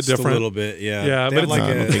a little bit Just different. a little bit, yeah. Yeah, They but have like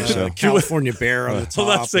I don't think so. a California bear on the top. Hold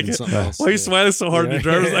on a and second. something else. Why are you Yeah. smiling so hard in your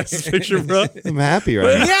driver's license picture, bro? I'm happy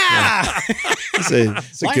right now. Yeah, It's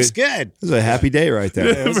a life's good. good. It's a happy day right there.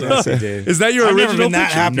 It was a happy day. Is that your I've never original been that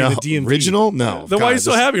picture? happy No, in the DMV. original? No. Then why are you God,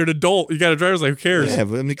 so happy? You're an adult. You got a driver's license. Who cares? Yeah,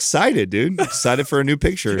 but I'm excited, dude. Excited for a new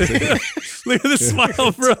picture. Look at the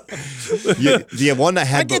smile, bro. The one I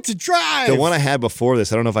had. I get to drive. The one I had before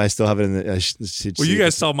this. I don't know if I still have it in the. Well, you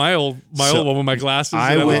guys saw my old So, one with my glasses.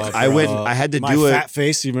 I and went. everything. I had to My do it. fat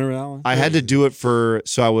face. You remember that one? I had to do it so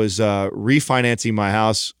I was refinancing my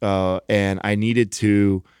house, and I needed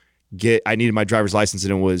my driver's license,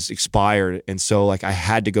 and it was expired, and so like I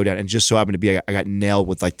had to go down, and just so happened to be I got nailed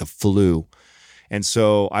with like the flu, and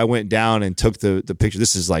so I went down and took the picture.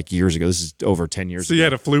 This is like years ago. This is over 10 years So ago. you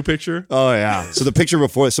had a flu picture? Oh yeah. So the picture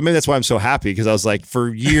before, so maybe that's why I'm so happy, because I was like,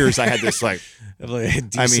 for years I had this like,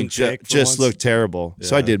 I mean, just looked terrible.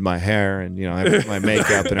 So I did my hair and I had my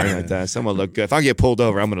makeup and everything like that. So I'm gonna look good. If I get pulled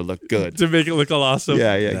over, I'm gonna look good. To make it look all awesome.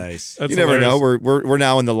 Yeah, yeah. Nice. That's You never hilarious. know. We're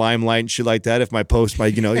now in the limelight and shit like that. If my post, I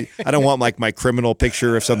don't want like my criminal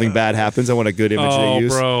picture. If something bad happens, I want a good image to Oh,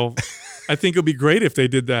 use. bro. I think it would be great if they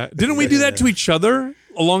did that. Didn't we do that to each other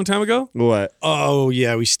a long time ago? What? Oh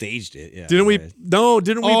yeah, we staged it. Yeah. Didn't we? No,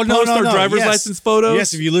 didn't we post our driver's Yes. license photos?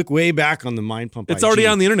 Yes, if you look way back on the Mind Pump, It's already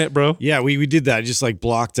on the internet, bro. Yeah, we did that. Just like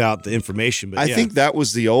blocked out the information. But I yeah. think that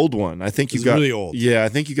was the old one. I think you It's got really old. Yeah, I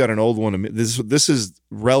think you got an old one. This is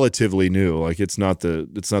relatively new. Like it's not the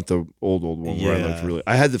old one where I Yeah. looked really.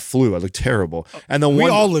 I had the flu. I looked terrible. And the we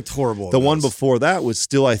one all looked horrible. the in one those. before that was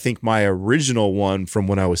still, I think, my original one from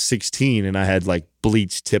when I was 16, and I had like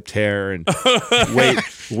bleached tipped hair and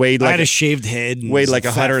weighed I like had a shaved head. And weighed like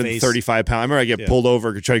a fat 135 pounds. I remember I get pulled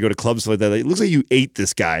over trying to go to clubs like that. Like, it looks like you ate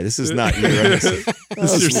this guy. This is not you. Right?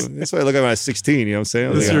 That's why I look like when I was 16. You know what I'm saying? I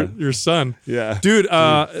was This is like, your son. yeah. Dude,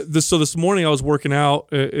 so this morning I was working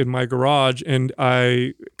out in my garage and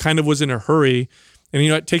I kind of was in a hurry. And,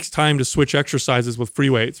 it takes time to switch exercises with free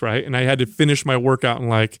weights, right? And I had to finish my workout in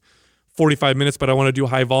like 45 minutes, but I want to do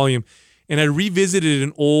high volume. And I revisited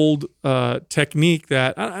an old technique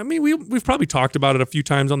that, I mean, we've probably talked about it a few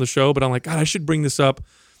times on the show, but I'm like, God, I should bring this up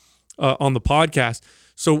on the podcast.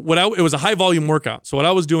 So it was a high volume workout. So what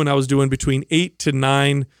I was doing between 8 to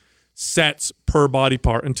 9 sets per body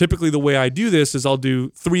part. And typically the way I do this is I'll do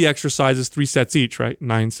 3 exercises, 3 sets each, right?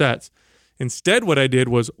 9 sets. Instead, what I did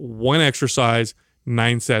was 1 exercise,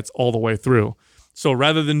 9 sets all the way through. So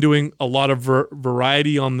rather than doing a lot of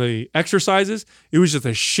variety on the exercises, it was just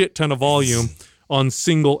a shit ton of volume on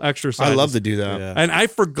single exercises. I love to do that. Yeah. And I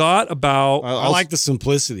forgot about. I like the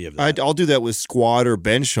simplicity of that. I'll do that with squat or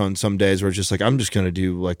bench on some days where it's just like I'm just going to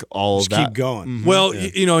do like all Just of that. keep going. Well,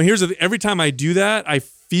 here's every time I do that, I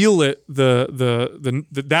feel it.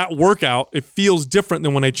 That workout, it feels different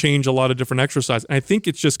than when I change a lot of different exercise. And I think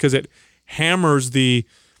it's just because it hammers the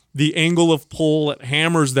angle of pull. It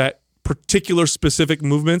hammers that particular specific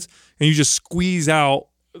movements, and you just squeeze out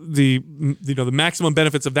the maximum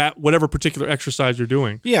benefits of that whatever particular exercise you're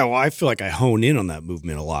doing. Yeah, well, I feel like I hone in on that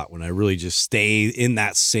movement a lot when I really just stay in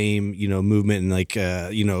that same, movement and like,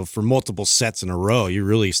 for multiple sets in a row, you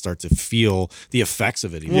really start to feel the effects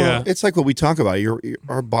of it. Yeah. Well, it's like what we talk about.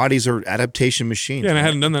 Our bodies are adaptation machines. Yeah, and I right?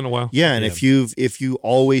 hadn't done that in a while. Yeah, and if you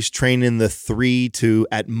always train in the 3 to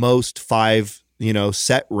at most 5,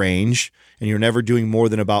 set range, and you're never doing more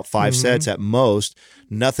than about 5 sets at most,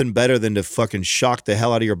 nothing better than to fucking shock the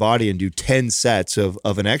hell out of your body and do 10 sets of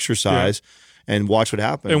an exercise and watch what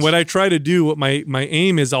happens. And what I try to do, what my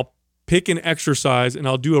aim is, I'll pick an exercise and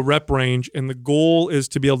I'll do a rep range, and the goal is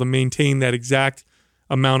to be able to maintain that exact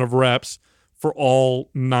amount of reps for all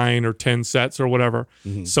 9 or 10 sets or whatever.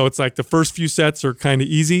 So it's like the first few sets are kind of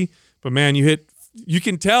easy, but man, I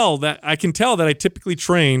can tell that I typically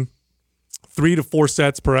train 3 to 4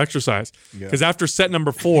 sets per exercise, because after set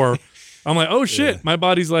number 4, I'm like, oh shit, my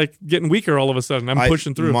body's like getting weaker all of a sudden. I'm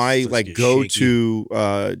pushing through. My get go-to,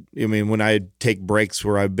 when I take breaks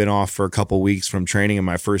where I've been off for a couple weeks from training, and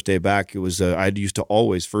my first day back, it was I used to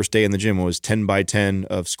always first day in the gym was 10 by 10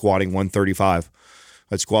 of squatting 135.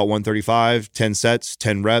 I'd squat 135, 10 sets,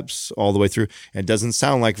 10 reps, all the way through. And it doesn't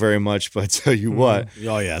sound like very much, but I tell you what.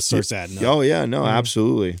 Oh, yeah, it starts adding up. Oh, yeah, no,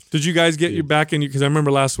 absolutely. Did you guys get your back in? Because I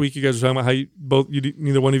remember last week you guys were talking about how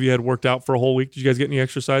neither one of you had worked out for a whole week. Did you guys get any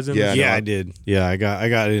exercise in? Yeah. Yeah, I did. Yeah, I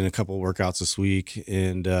got in a couple workouts this week,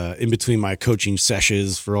 and in between my coaching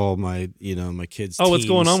sessions for all my my kids. Oh, what's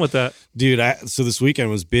going on with that, dude? So this weekend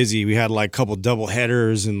was busy. We had like a couple double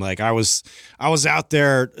headers, and like I was out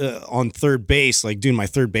there on third base, like doing my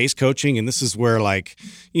third base coaching, and this is where like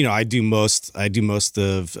I do most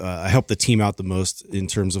of I help the team out the most in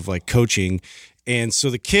terms of like coaching. And so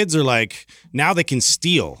the kids are like, now they can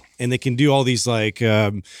steal and they can do all these like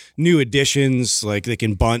new additions, like they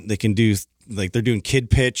can bunt, they can do like they're doing kid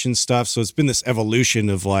pitch and stuff. So it's been this evolution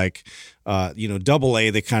of like, double A,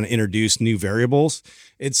 they kind of introduced new variables.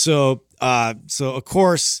 And so of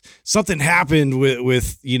course something happened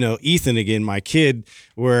with Ethan again, my kid,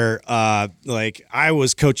 where like I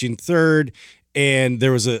was coaching third, and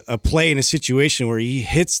there was a play in a situation where he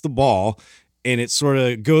hits the ball and it sort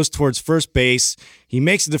of goes towards first base. He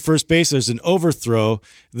makes it to first base. There's an overthrow.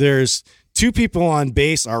 There's 2 people on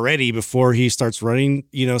base already before he starts running,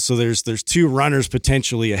 so there's 2 runners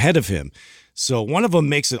potentially ahead of him. So one of them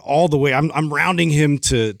makes it all the way. I'm rounding him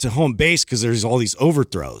to home base because there's all these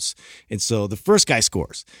overthrows. And so the first guy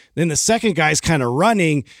scores. Then the second guy's kind of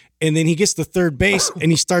running, and then he gets to third base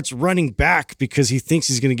and he starts running back because he thinks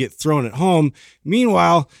he's going to get thrown at home.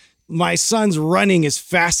 Meanwhile, my son's running as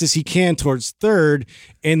fast as he can towards third,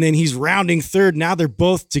 and then he's rounding third. Now they're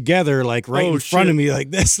both together, like right in front of me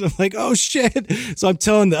like this. And I'm like, oh shit. So I'm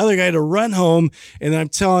telling the other guy to run home, and then I'm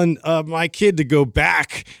telling my kid to go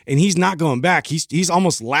back, and he's not going back. He's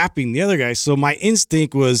almost lapping the other guy. So my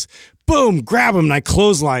instinct was, boom, grab him, and I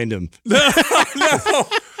clotheslined him. No.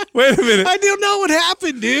 Wait a minute. I don't know what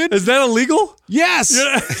happened, dude. Is that illegal? Yes.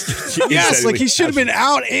 Yes, like he should have been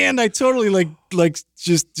out, and I totally like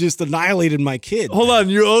just annihilated my kid. Hold on,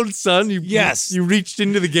 your own son? Yes. You reached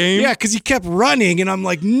into the game? Yeah, because he kept running, and I'm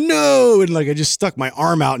like, no, and like I just stuck my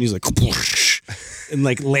arm out, and he's like, and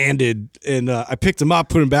like landed, and I picked him up,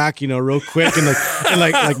 put him back, real quick, and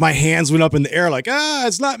like my hands went up in the air, like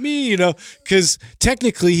it's not me, because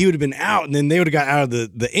technically he would have been out, and then they would have got out of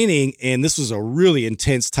the inning, and this was a really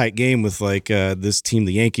intense, tight game with like this team,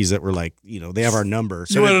 the Yankees, that were like, they have our number.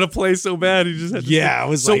 So you wanted to play so bad, you just had to. Yeah, I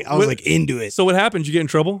was like into it. So what happened? Did you get in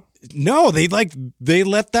trouble? No, they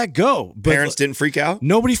let that go. But Parents didn't freak out?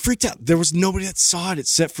 Nobody freaked out. There was nobody that saw it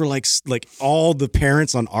except for like all the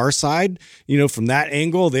parents on our side, from that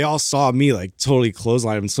angle. They all saw me like totally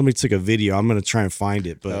clothesline him, and somebody took a video. I'm going to try and find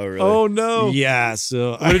it. But really? Oh no. Yeah,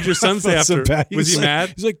 so what did your son say after? Was he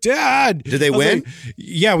mad? He's like, Dad. Did they win? Like,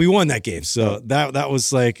 yeah, we won that game. So that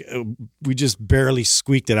was like we just barely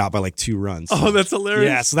squeaked it out by like 2 runs. Oh, that's hilarious.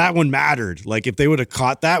 Yeah, so that one mattered. Like if they would have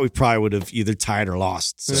caught that, we probably would have either tied or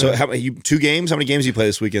lost. So how 2 games? How many games did you play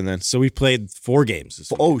this weekend then? So we played 4 games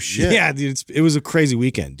this week. Oh shit! Yeah, dude, it was a crazy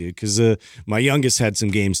weekend, dude. Because my youngest had some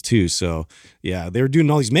games too. So yeah, they were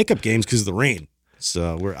doing all these makeup games because of the rain.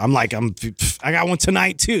 So I got one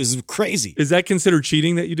tonight too. This is crazy. Is that considered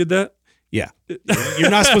cheating that you did that? Yeah. You're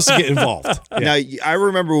not supposed to get involved. Now, I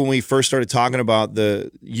remember when we first started talking about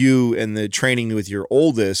you and the training with your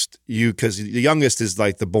oldest, because the youngest is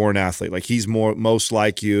like the born athlete. Like he's most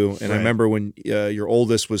like you. And I remember when your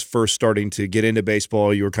oldest was first starting to get into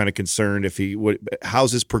baseball, you were kind of concerned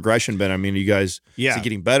how's his progression been? I mean, you guys, is he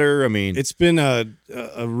getting better? I mean, it's been a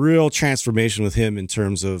real transformation with him in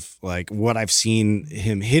terms of like what I've seen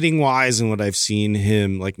him hitting wise and what I've seen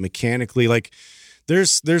him like mechanically. Like,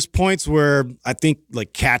 There's points where I think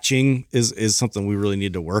like catching is something we really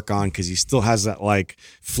need to work on because he still has that like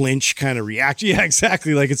flinch kind of reaction. Yeah,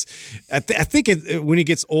 exactly. Like I think when he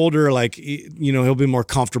gets older, like he'll be more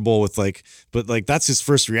comfortable with but that's his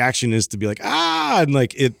first reaction is to be like and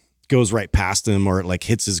like it goes right past him or it like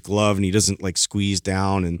hits his glove and he doesn't like squeeze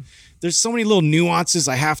down and. There's so many little nuances.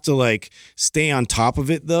 I have to like stay on top of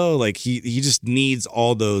it though. Like he just needs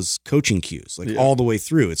all those coaching cues, like all the way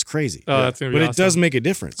through. It's crazy. Oh, that's gonna be but awesome. It does make a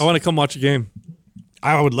difference. I want to come watch a game.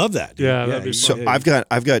 I would love that. Dude. Yeah, that'd be fun. So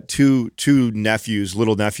I've got two nephews,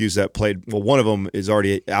 little nephews that played. Well, one of them is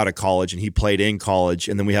already out of college and he played in college,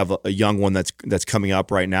 and then we have a young one that's coming up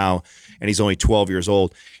right now, and he's only 12 years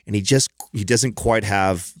old, and he doesn't quite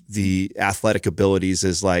have the athletic abilities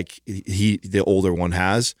as like the older one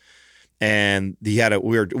has. And we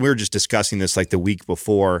were just discussing this like the week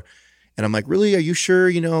before, and I'm like, really? Are you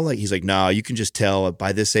sure? Like he's like, no, you can just tell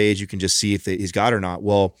by this age. You can just see if he's got it or not.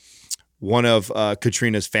 Well, one of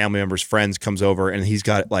Katrina's family members' friends comes over, and he's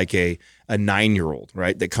got like a 9-year-old,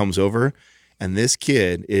 right, that comes over, and this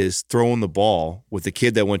kid is throwing the ball with the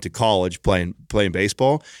kid that went to college playing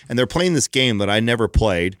baseball, and they're playing this game that I never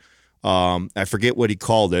played. I forget what he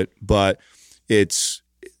called it, but it's.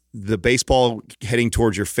 The baseball heading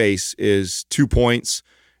towards your face is 2 points.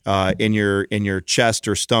 In your chest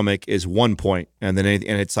or stomach is 1 point, and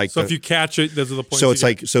it's like if you catch it, those are the points. So it's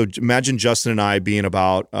like imagine Justin and I being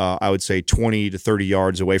about I would say 20 to 30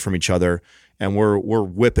 yards away from each other, and we're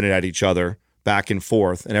whipping it at each other back and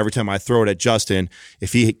forth. And every time I throw it at Justin,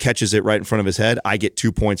 if he catches it right in front of his head, I get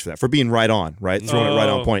 2 points for that for being right on, right, throwing it right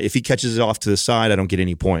on point. If he catches it off to the side, I don't get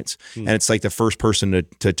any points, and it's like the first person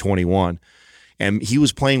to 21. And he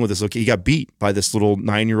was playing with this. He got beat by this little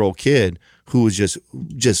 9-year-old kid who was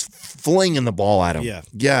just flinging the ball at him.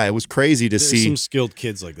 Yeah, it was crazy to see. There's some skilled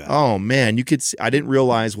kids like that. Oh man, you could see, I didn't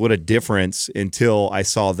realize what a difference until I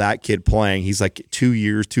saw that kid playing. He's like 3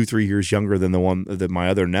 years younger than my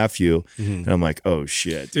other nephew, and I'm like, oh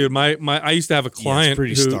shit, dude. I used to have a client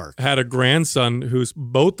who had a grandson who's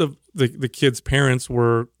both of the kid's parents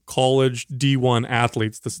were college D1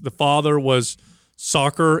 athletes. The father was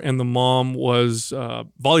soccer and the mom was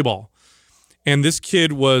volleyball, and this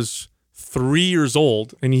kid was 3 years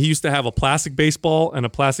old, and he used to have a plastic baseball and a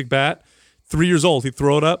plastic bat. 3 years old, he'd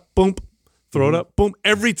throw it up, boom, throw it up, boom,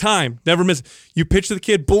 every time, never miss. You pitch to the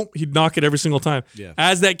kid, boom, he'd knock it every single time.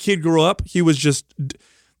 As that kid grew up, he was just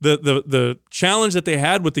the challenge that they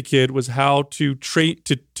had with the kid was how to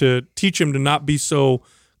teach him to not be so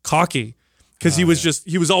cocky. Because he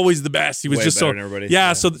was always the best. He was way just better than everybody.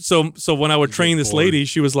 Yeah. So when I would train this lady,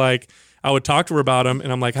 she was like, I would talk to her about him,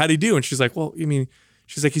 and I'm like, how'd he do? And she's like, well,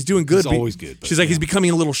 she's like, he's doing good. He's always good. She's like, he's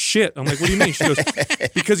becoming a little shit. I'm like, what do you mean? She goes,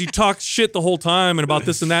 because he talks shit the whole time and about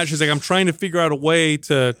this and that. She's like, I'm trying to figure out a way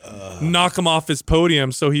to knock him off his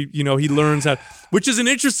podium so he learns how. Which is an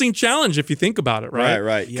interesting challenge if you think about it, right?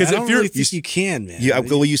 Right. Because if you're, you can, man.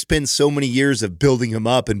 You spend so many years of building him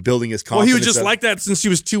up and building his confidence. Well, he was just like that since he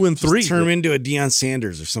was 2 and 3. Turn him into a Deion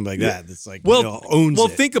Sanders or something like that. That's like owns it. Well,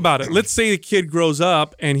 think about it. Let's say the kid grows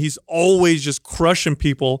up and he's always just crushing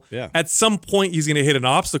people. Yeah. At some point, he's going to hit an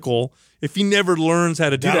obstacle. If he never learns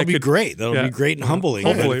how to do that'll be great. That'll be great and humbling.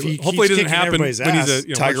 Hopefully it doesn't happen when he's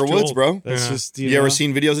Tiger Woods, bro. That's just you ever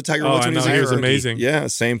seen videos of Tiger Woods when he was amazing? Yeah,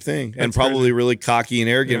 same thing. And probably really cocky and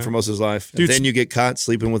arrogant for most of his life. And then you get caught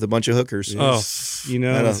sleeping with a bunch of hookers. Yes.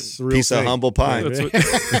 That's a piece of humble pie. That's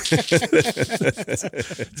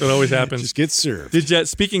what always happens. Just get served.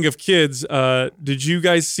 Speaking of kids, did you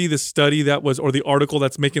guys see the study or the article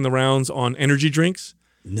that's making the rounds on energy drinks?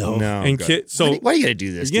 No. And so why are you gonna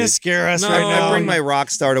do this? You're gonna scare us right now. I bring my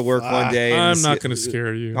rock star to work one day. I'm not gonna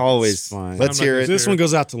scare you. Always. Fine. Let's hear it. This one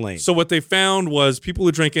goes out to Lane. So what they found was people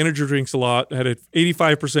who drank energy drinks a lot had an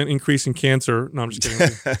 85% increase in cancer. No, I'm just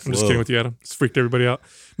kidding. I'm just kidding with you, Adam. It's freaked everybody out.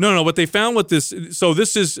 No. What they found with this, so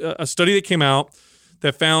this is a study that came out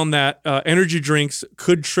that found that energy drinks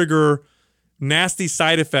could trigger nasty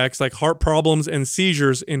side effects like heart problems and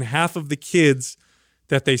seizures in half of the kids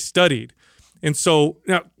that they studied. And so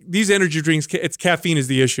now these energy drinks, it's caffeine is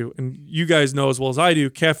the issue, and you guys know as well as I do,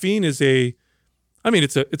 caffeine is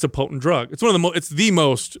it's a potent drug. It's one of the it's the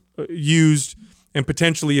most used and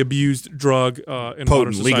potentially abused drug in modern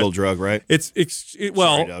Potent society. legal drug, right?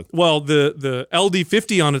 Well, Doug. the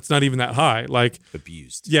LD50 on it's not even that high. Like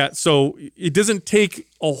Abused. yeah, so it doesn't take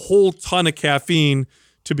a whole ton of caffeine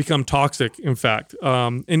to become toxic. In fact,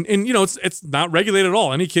 and you know it's not regulated at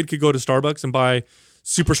all. Any kid could go to Starbucks and buy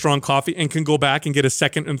super strong coffee and can go back and get a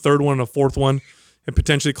second and third one and a fourth one and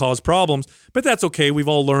potentially cause problems. But that's okay. We've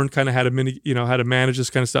all learned kind of how to manage this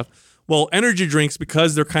kind of stuff. Well, energy drinks,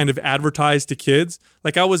 because they're kind of advertised to kids.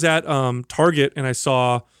 Like I was at Target and I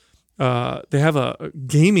saw they have a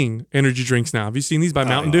gaming energy drinks now. Have you seen these by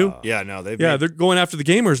Mountain Dew? Yeah, no, they're They're going after the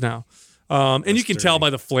gamers now. And you can tell by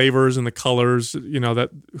the flavors and the colors, that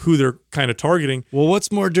who they're kind of targeting. Well, what's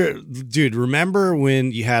more, dude? Remember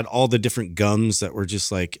when you had all the different gums that were just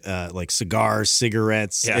like cigars,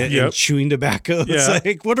 cigarettes, and chewing tobacco? It's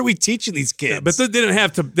like, what are we teaching these kids? Yeah, but they didn't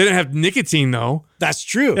have nicotine though. That's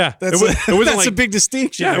true. Yeah, it wasn't that's a big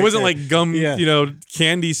distinction. Yeah, it wasn't like gum,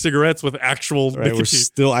 candy cigarettes with actual nicotine. We're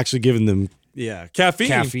still actually giving them. Yeah,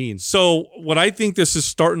 caffeine. So what I think this is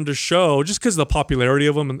starting to show, just because of the popularity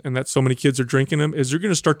of them and that so many kids are drinking them, is you're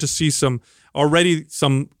going to start to see some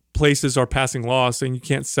places are passing laws saying you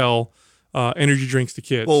can't sell energy drinks to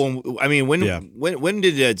kids. Well, I mean, when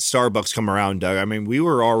did Starbucks come around, Doug? I mean, we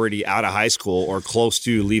were already out of high school or close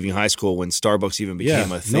to leaving high school when Starbucks even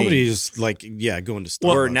became a thing. Nobody's going to Starbucks.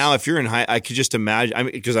 Or now, if you're in high, I could just imagine. I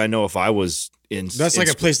mean, because I know if I was that's like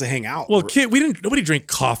a place to hang out. Well, nobody drank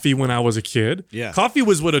coffee when I was a kid. Yeah. Coffee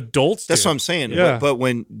was what adults did. That's what I'm saying. Yeah. But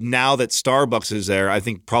now that Starbucks is there, I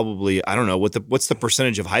think probably, I don't know, what's the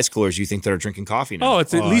percentage of high schoolers you think that are drinking coffee now? Oh,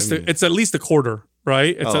 it's at least a quarter,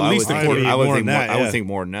 right? It's at least a quarter. I would think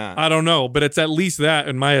more than that. I don't know, but it's at least that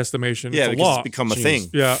in my estimation. Yeah, it's because a lot. it's become a thing.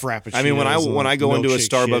 Yeah. I mean, when I go into a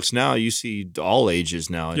Starbucks now, you see all ages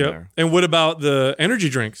now in there. And what about the energy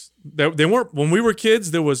drinks? They weren't, when we were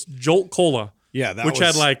kids, there was Jolt Cola. Yeah, which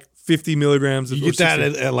had like 50 milligrams. You get that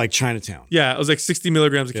at like Chinatown. Yeah, it was like 60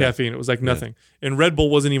 milligrams of caffeine. It was like nothing. And Red Bull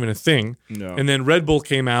wasn't even a thing. No. And then Red Bull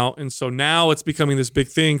came out, and so now it's becoming this big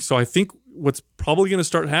thing. So I think what's probably going to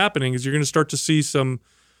start happening is you're going to start to see some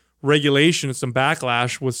regulation and some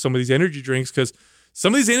backlash with some of these energy drinks, because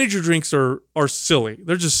some of these energy drinks are silly.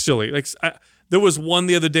 They're just silly. Like there was one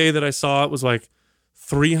the other day that I saw. It was like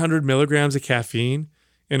 300 milligrams of caffeine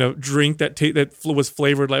in a drink that was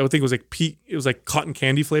flavored like, I think it was like it was like cotton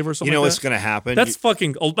candy flavor or something. You know like what's going to happen? That's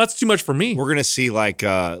that's too much for me. We're going to see like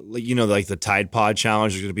like the Tide Pod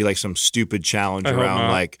challenge. There's going to be like some stupid challenge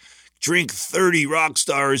around like drink 30 rock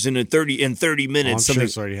stars in 30 minutes. I'm sure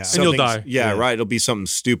it's already happened. And you'll die. Yeah, right. It'll be something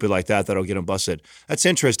stupid like that'll get them busted. That's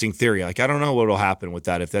interesting theory. Like I don't know what'll happen with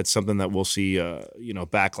that, if that's something that we'll see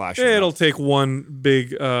backlash. It'll take one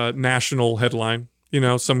big national headline.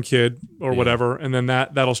 Some kid or whatever, and then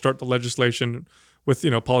that'll start the legislation with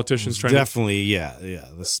politicians trying. Definitely,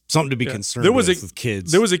 That's something to be concerned with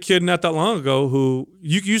kids. There was a kid not that long ago who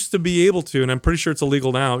you used to be able to, and I'm pretty sure it's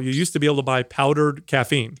illegal now. You used to be able to buy powdered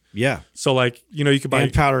caffeine. Yeah. So you could buy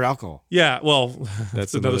powdered alcohol. Yeah. Well,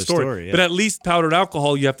 that's another story. But at least powdered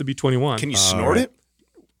alcohol, you have to be 21. Can you snort it?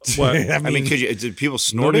 What? I mean, did people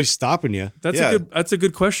snort nobody's it? stopping you. That's a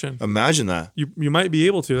good question. Imagine that. You might be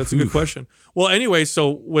able to. That's a good question. Well, anyway, so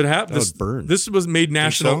what happened? This was made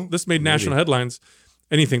national. This made national headlines.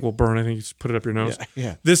 Anything will burn. I think you just put it up your nose.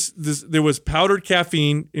 Yeah. This there was powdered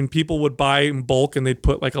caffeine, and people would buy in bulk, and they'd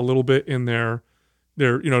put like a little bit in their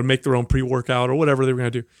make their own pre-workout or whatever they were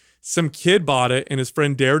going to do. Some kid bought it, and his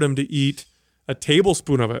friend dared him to eat a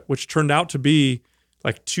tablespoon of it, which turned out to be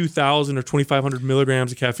like 2,000 or 2,500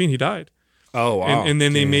 milligrams of caffeine. He died. Oh wow! And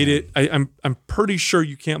then they made it. I'm pretty sure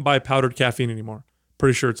you can't buy powdered caffeine anymore.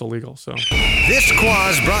 Pretty sure it's illegal. So this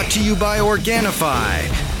Quaz brought to you by Organifi.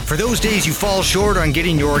 For those days you fall short on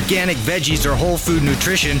getting your organic veggies or whole food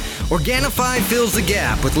nutrition, Organifi fills the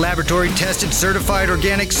gap with laboratory-tested certified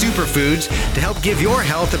organic superfoods to help give your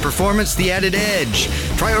health and performance the added edge.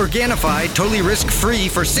 Try Organifi totally risk-free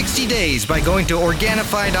for 60 days by going to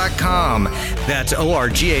Organifi.com. That's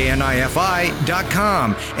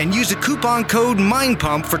ORGANIFI.com. And use the coupon code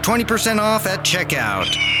MINDPUMP for 20% off at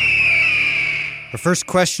checkout. Our first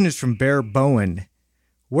question is from Bear Bowen.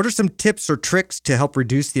 What are some tips or tricks to help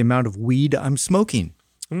reduce the amount of weed I'm smoking?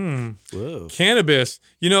 Whoa. Cannabis.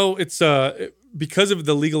 It's because of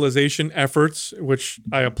the legalization efforts, which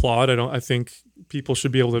I applaud. I think people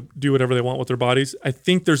should be able to do whatever they want with their bodies. I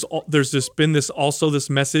think there's been this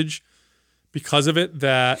message because of it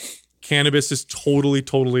that cannabis is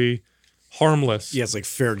totally harmless. Yeah, it's like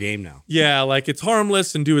fair game now. Yeah, like it's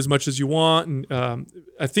harmless and do as much as you want. And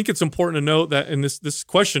I think it's important to note that, and this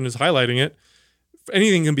question is highlighting it,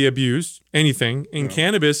 anything can be abused, anything. And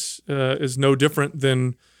cannabis is no different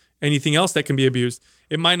than anything else that can be abused.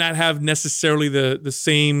 It might not have necessarily the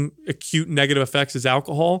same acute negative effects as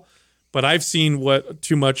alcohol, but I've seen what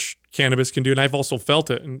too much cannabis can do, and I've also felt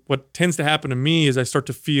it. And what tends to happen to me is I start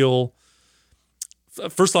to feel,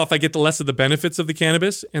 first off, I get the less of the benefits of the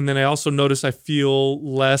cannabis, and then I also notice I feel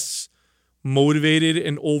less motivated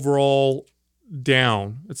and overall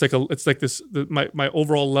down. It's like this my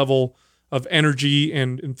overall level of energy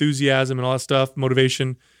and enthusiasm and all that stuff,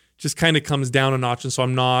 motivation, just kind of comes down a notch, and so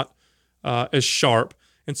I'm not as sharp.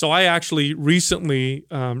 And so I actually recently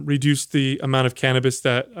reduced the amount of cannabis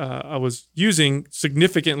that I was using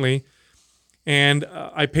significantly, and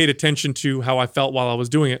I paid attention to how I felt while I was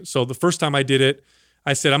doing it. So the first time I did it,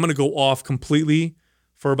 I said, I'm going to go off completely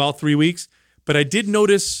for about 3 weeks. But I did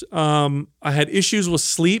notice I had issues with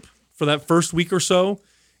sleep for that first week or so,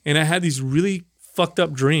 and I had these really fucked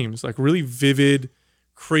up dreams, like really vivid,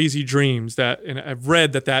 crazy dreams and I've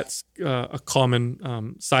read that that's a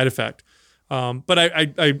common side effect. But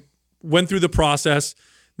I went through the process.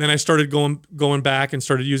 Then I started going back and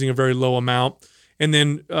started using a very low amount. And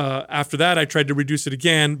then after that, I tried to reduce it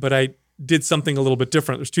again, but I did something a little bit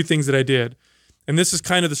different. There's two things that I did. And this is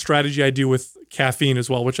kind of the strategy I do with caffeine as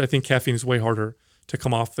well, which I think caffeine is way harder to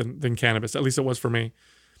come off than cannabis. At least it was for me.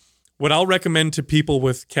 What I'll recommend to people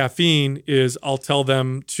with caffeine is I'll tell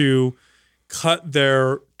them to cut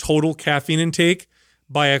their total caffeine intake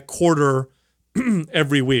by a quarter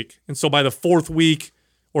every week. And so by the 4th week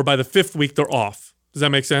or by the 5th week, they're off. Does that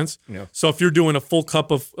make sense? Yeah. So if you're doing a full cup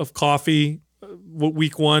of coffee,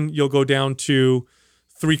 week 1, you'll go down to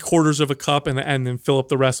 3/4 of a cup and then fill up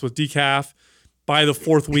the rest with decaf. By the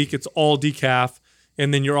 4th week, it's all decaf,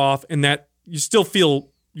 and then you're off. And that you still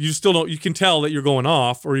don't, you can tell that you're going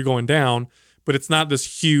off or you're going down, but it's not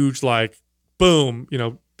this huge, like, boom,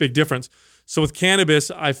 big difference. So with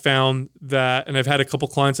cannabis, I found that, and I've had a couple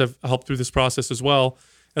clients I've helped through this process as well,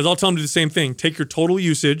 as I'll tell them to do the same thing. Take your total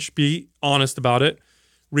usage, be honest about it,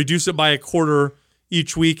 reduce it by a quarter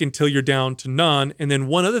each week until you're down to none. And then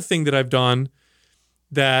one other thing that I've done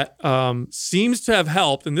that seems to have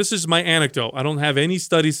helped, and this is my anecdote, I don't have any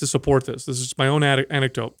studies to support this, this is my own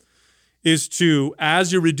anecdote, is to,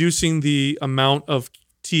 as you're reducing the amount of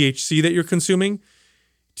THC that you're consuming,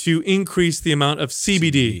 to increase the amount of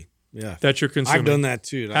CBD. Yeah, that you're consuming. I've done that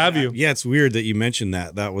too. Have you? Yeah, it's weird that you mentioned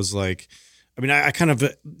that. That was like, I mean, I kind of,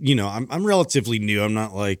 I'm relatively new. I'm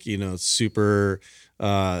not like, super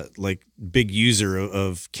like big user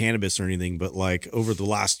of cannabis or anything, but like over the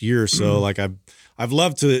last year or so, like I've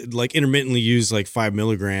loved to like intermittently use like 5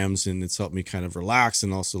 milligrams, and it's helped me kind of relax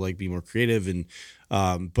and also like be more creative. And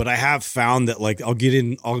but I have found that like I'll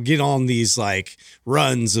get on these like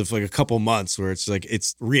runs of like a couple months where it's like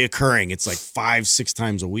it's reoccurring. It's like 5-6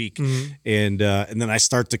 times a week, and then I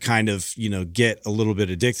start to kind of get a little bit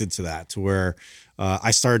addicted to that, to where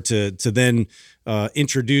I start to then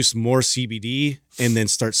introduce more CBD and then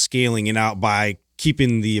start scaling it out by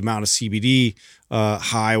keeping the amount of CBD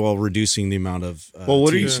high while reducing the amount of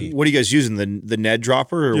what THC. are you guys using, the Ned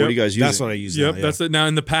dropper, or what are you guys using? That's what I use. Yep, now, yeah. that's it. Now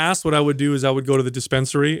in the past, what I would do is I would go to the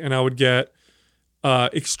dispensary and I would get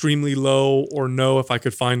extremely low or no, if I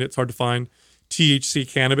could find it, it's hard to find, THC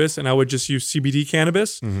cannabis, and I would just use CBD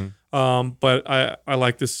cannabis. But I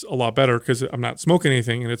like this a lot better because I'm not smoking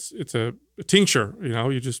anything, and it's a tincture,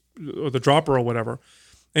 you just, or the dropper or whatever.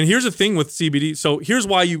 And here's the thing with CBD. So here's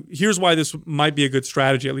why this might be a good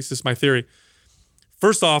strategy. At least this is my theory.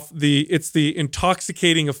 First off, it's the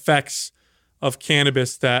intoxicating effects of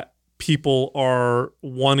cannabis that people are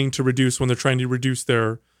wanting to reduce when they're trying to reduce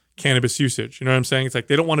their cannabis usage. You know what I'm saying? It's like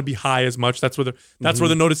they don't want to be high as much. That's where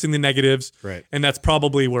they're noticing the negatives, Right. And that's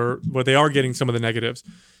probably where they are getting some of the negatives.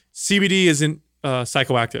 CBD isn't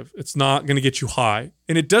psychoactive. It's not going to get you high,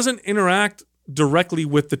 and it doesn't interact directly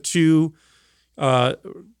with the two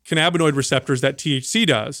cannabinoid receptors that THC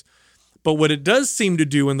does. But what it does seem to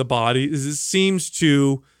do in the body is it seems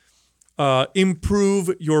to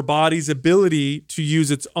improve your body's ability to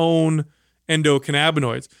use its own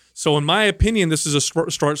endocannabinoids. So in my opinion, this is a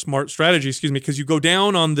smart strategy, because you go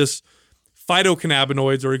down on this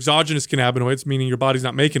phytocannabinoids or exogenous cannabinoids, meaning your body's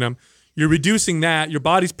not making them. You're reducing that. Your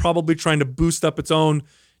body's probably trying to boost up its own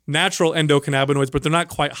natural endocannabinoids, but they're not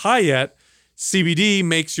quite high yet. CBD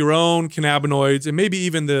makes your own cannabinoids and maybe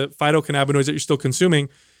even the phytocannabinoids that you're still consuming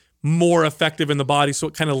more effective in the body, so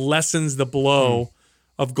it kind of lessens the blow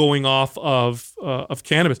of going off of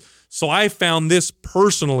cannabis. So I found this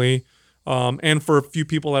personally, and for a few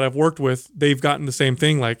people that I've worked with, they've gotten the same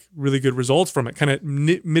thing, like really good results from it. Kind of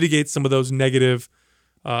mitigates some of those negative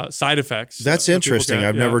side effects. That's interesting.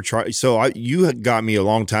 I've never tried. So you had got me a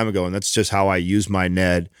long time ago, and that's just how I use my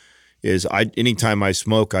Ned. is anytime I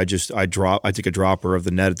smoke, I take a dropper of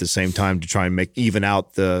the net at the same time to try and even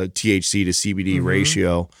out the THC to CBD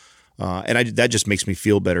ratio. And that just makes me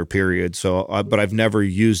feel better, period. So, but I've never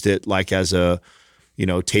used it like as a,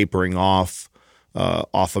 tapering off of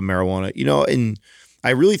marijuana, and I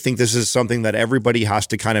really think this is something that everybody has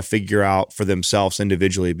to kind of figure out for themselves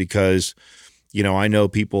individually, because, I know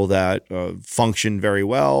people that function very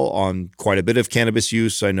well on quite a bit of cannabis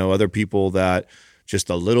use. I know other people that just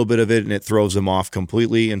a little bit of it and it throws them off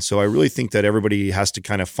completely. And so I really think that everybody has to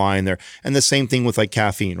kind of find and the same thing with like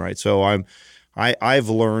caffeine, right? So I've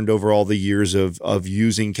learned over all the years of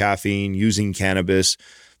using caffeine, using cannabis,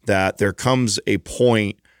 that there comes a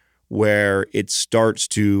point where it starts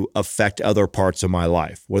to affect other parts of my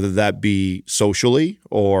life, whether that be socially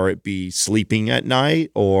or it be sleeping at night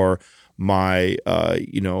or my,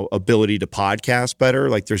 ability to podcast better.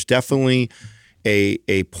 Like there's definitely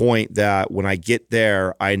a point that when I get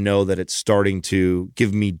there, I know that it's starting to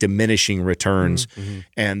give me diminishing returns.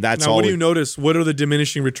 And that's now, what do you notice? What are the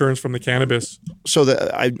diminishing returns from the cannabis? So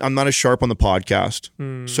that I'm not as sharp on the podcast.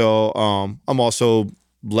 So I'm also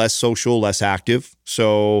less social, less active.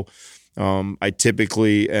 So I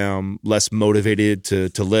typically am less motivated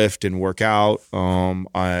to lift and work out,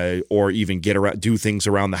 or even do things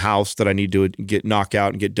around the house that I need to knock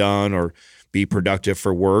out and get done, or be productive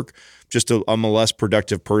for work. I'm a less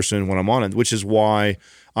productive person when I'm on it, which is why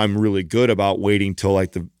I'm really good about waiting till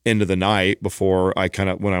like the end of the night before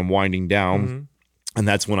when I'm winding down. And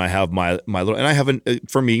that's when I have my little, and I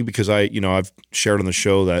haven't, for me, because I've shared on the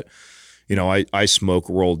show that, I smoke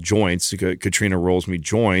rolled joints. Katrina rolls me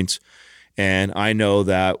joints. And I know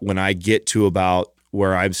that when I get to about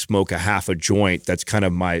where I smoke a half a joint, that's kind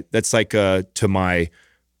of to my,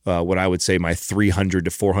 what I would say my 300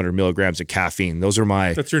 to 400 milligrams of caffeine. That's your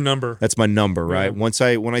number. That's my number, right?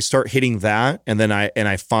 Yeah. When I start hitting that, and then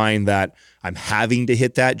I find that I'm having to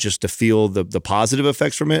hit that just to feel the positive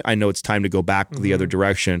effects from it, I know it's time to go back the other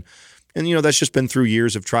direction. And, that's just been through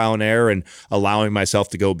years of trial and error and allowing myself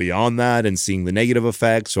to go beyond that and seeing the negative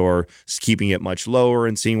effects, or keeping it much lower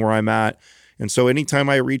and seeing where I'm at. And so anytime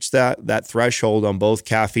I reach that threshold on both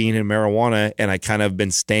caffeine and marijuana, and I kind of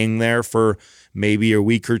been staying there for maybe a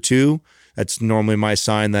week or two, that's normally my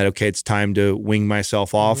sign that, okay, it's time to wing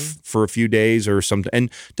myself off for a few days or something.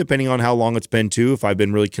 And depending on how long it's been too, if I've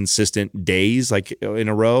been really consistent days, like in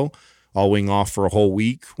a row, I'll wing off for a whole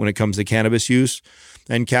week when it comes to cannabis use.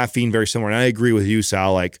 And caffeine, very similar. And I agree with you,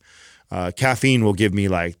 Sal. Like caffeine will give me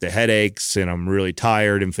like the headaches, and I'm really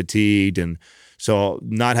tired and fatigued. And so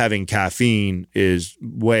not having caffeine is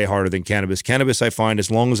way harder than cannabis. Cannabis, I find,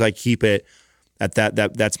 as long as I keep it at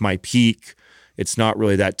that's my peak, it's not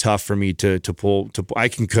really that tough for me to pull. I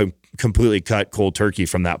can completely cut cold turkey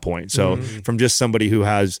from that point. So from just somebody who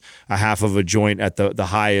has a half of a joint at the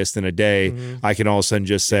highest in a day, I can all of a sudden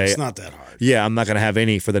just say, it's not that hard. Yeah, I'm not going to have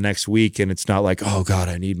any for the next week. And it's not like, oh God,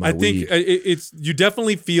 I need my weed. I think you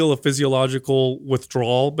definitely feel a physiological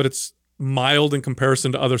withdrawal, but it's mild in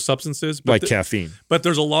comparison to other substances. Like caffeine. But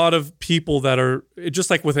there's a lot of people that are, just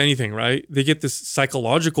like with anything, right? They get this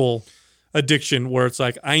psychological addiction where it's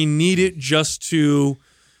like, I need it just to,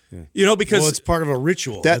 because it's part of a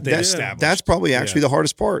ritual that they established. That's probably actually the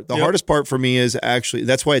hardest part. The hardest part for me is actually,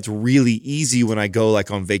 that's why it's really easy when I go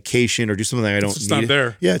like on vacation or do something that I don't need. It's not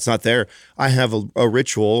there. Yeah, it's not there. I have a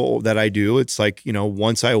ritual that I do. It's like,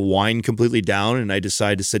 once I wind completely down and I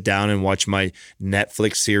decide to sit down and watch my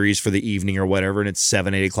Netflix series for the evening or whatever, and it's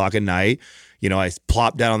 7, 8 o'clock at night, I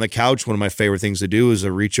plop down on the couch. One of my favorite things to do is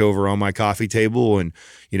to reach over on my coffee table and,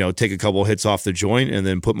 take a couple hits off the joint and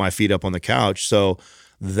then put my feet up on the couch. So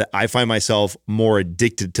I find myself more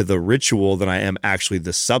addicted to the ritual than I am actually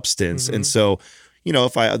the substance. And so,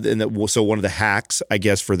 so one of the hacks, I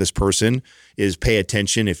guess, for this person is pay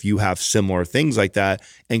attention if you have similar things like that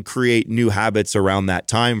and create new habits around that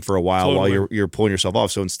time for a while while you're pulling yourself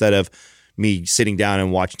off. So instead of me sitting down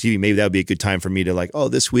and watching TV, maybe that would be a good time for me to like, oh,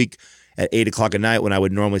 this week at 8 o'clock at night when I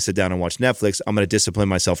would normally sit down and watch Netflix, I'm going to discipline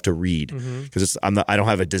myself to read because I don't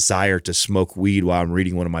have a desire to smoke weed while I'm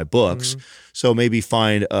reading one of my books. So maybe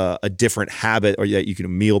find a different habit, or that you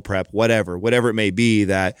can meal prep, whatever it may be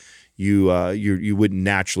that you wouldn't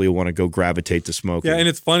naturally want to go gravitate to smoking. Yeah, and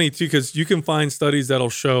it's funny too because you can find studies that'll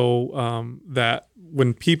show that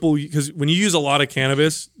because when you use a lot of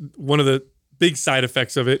cannabis, one of the big side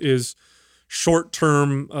effects of it is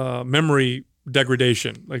short-term memory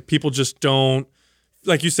degradation. Like people just don't,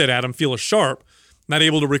 like you said, Adam, feel as sharp, not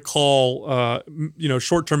able to recall,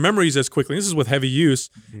 short-term memories as quickly. This is with heavy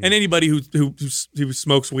use. And anybody who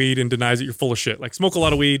smokes weed and denies that you're full of shit. Like smoke a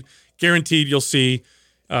lot of weed, guaranteed you'll see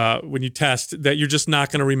when you test, that you're just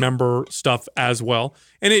not going to remember stuff as well.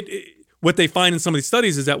 And what they find in some of these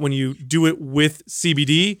studies is that when you do it with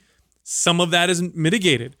CBD, some of that is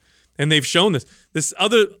mitigated. And they've shown this. This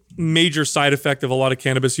other major side effect of a lot of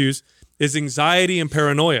cannabis use is anxiety and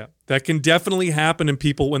paranoia. That can definitely happen in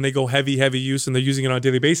people when they go heavy use and they're using it on a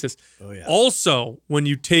daily basis. Oh, yeah. Also, when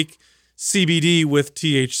you take CBD with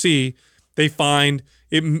THC, they find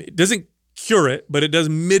it doesn't cure it, but it does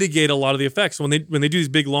mitigate a lot of the effects. When they do these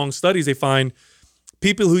big long studies, they find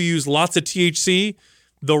people who use lots of THC,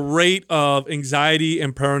 the rate of anxiety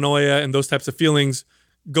and paranoia and those types of feelings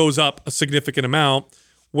goes up a significant amount.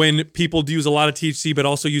 When people use a lot of THC but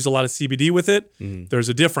also use a lot of CBD with it, there's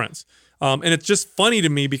a difference. And it's just funny to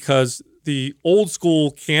me because the old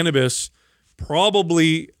school cannabis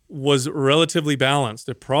probably was relatively balanced.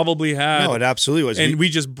 It probably had... No, it absolutely was. And we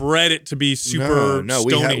just bred it to be super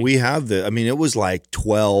stony. We have I mean, it was like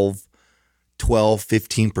 15%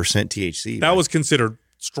 THC. That was considered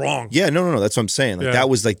strong. Yeah, no. That's what I'm saying. Like that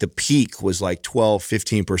was like the peak was like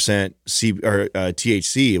 15%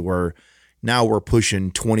 THC, where now we're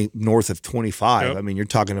pushing north of 25. Yep. I mean, you're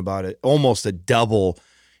talking about almost a double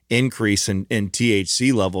increase in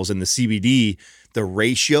THC levels, and the CBD, the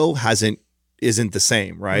ratio isn't the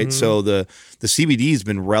same, right? Mm-hmm. So the CBD has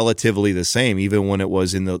been relatively the same, even when it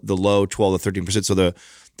was in the low 12 to 13%. So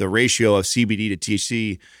the ratio of CBD to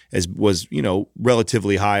THC was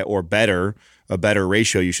relatively high or better. A better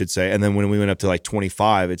ratio, you should say. And then when we went up to like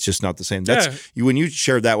 25, it's just not the same. When you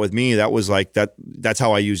shared that with me, that was like that. That's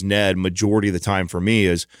how I use Ned majority of the time for me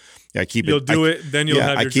is I keep it. Then you'll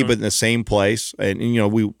have your I keep it in the same place, and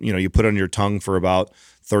you put it on your tongue for about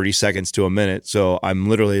 30 seconds to a minute. So I'm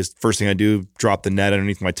literally, first thing I do, drop the net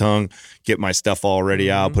underneath my tongue, get my stuff all ready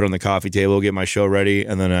out, put it on the coffee table, get my show ready,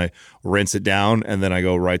 and then I rinse it down, and then I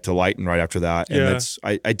go right to lighten right after that. And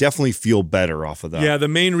I definitely feel better off of that. Yeah, the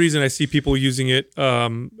main reason I see people using it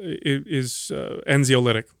is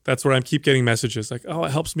anxiolytic. That's where I keep getting messages like, oh,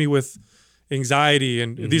 it helps me with anxiety.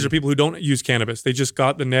 And these are people who don't use cannabis. They just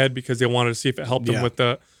got the Ned because they wanted to see if it helped them with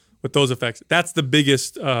those effects. That's the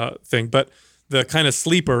biggest thing. But the kind of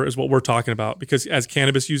sleeper is what we're talking about, because as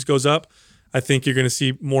cannabis use goes up, I think you're going to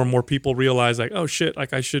see more and more people realize like, oh shit,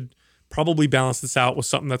 like I should probably balance this out with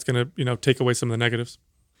something that's going to, take away some of the negatives.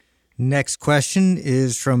 Next question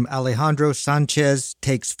is from Alejandro Sanchez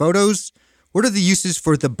Takes Photos. What are the uses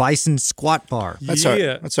for the Bison Squat Bar? That's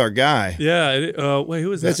our guy. Yeah. Wait,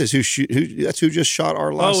 who is that? That's who just shot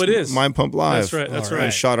our last it is. Mind Pump Live. That's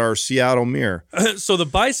right. Shot our Seattle mirror. So the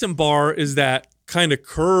Bison Bar is that kind of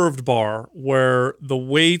curved bar where the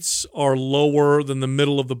weights are lower than the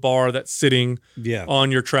middle of the bar that's sitting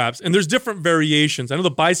on your traps. And there's different variations. I know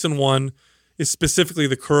the Bison one is specifically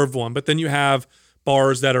the curved one, but then you have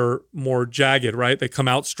bars that are more jagged, right? They come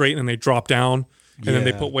out straight and then they drop down. And then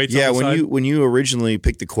they put weights on the side. When you originally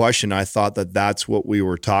picked the question, I thought that's what we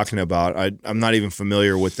were talking about. I'm not even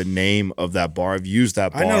familiar with the name of that bar. I've used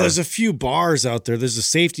that bar. I know there's a few bars out there. There's a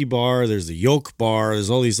safety bar. There's a yoke bar.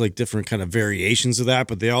 There's all these like different kind of variations of that,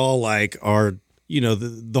 but they all like are,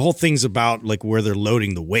 the whole thing's about like where they're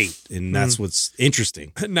loading the weight, and that's what's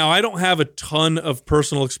interesting. Now, I don't have a ton of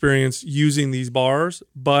personal experience using these bars,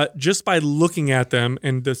 but just by looking at them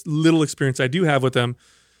and the little experience I do have with them,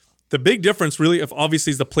 the big difference really,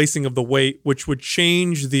 obviously, is the placing of the weight, which would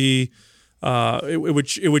change the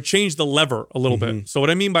it would change the lever a little bit. So what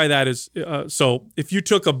I mean by that is, so if you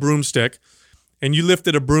took a broomstick and you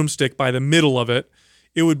lifted a broomstick by the middle of it,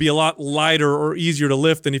 it would be a lot lighter or easier to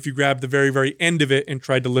lift than if you grabbed the very, very end of it and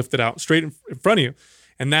tried to lift it out straight in front of you.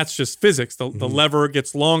 And that's just physics. The lever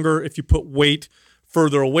gets longer. If you put weight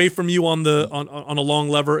further away from you on a long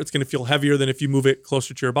lever, it's going to feel heavier than if you move it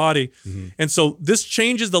closer to your body. And so this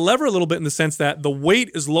changes the lever a little bit in the sense that the weight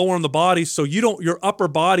is lower on the body, so your upper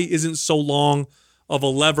body isn't so long of a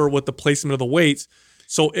lever with the placement of the weights.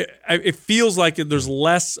 So it feels like there's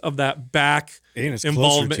less of that back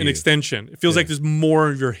involvement and extension. It feels like there's more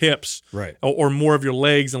of your hips, right, or more of your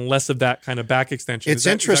legs and less of that kind of back extension. It's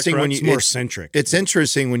interesting when it's more centric. It's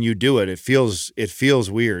interesting when you do it. It feels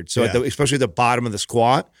weird. So especially at the bottom of the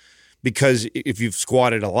squat, because if you've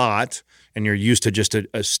squatted a lot and you're used to just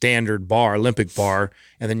a standard bar, Olympic bar,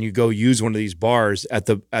 and then you go use one of these bars at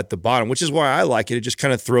the bottom, which is why I like it. It just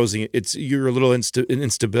kind of throws you're a little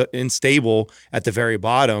unstable at the very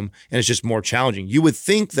bottom, and it's just more challenging. You would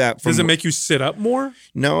think that does it make you sit up more?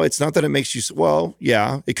 No, it's not that it makes you. Well,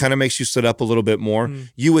 yeah, it kind of makes you sit up a little bit more.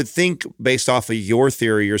 You would think, based off of your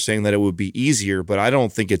theory, you're saying that it would be easier, but I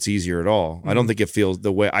don't think it's easier at all. I don't think it feels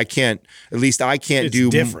the way. I can't it's do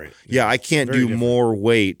different. Yeah, I can't do more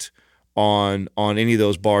weight on any of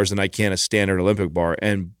those bars than I can a standard Olympic bar.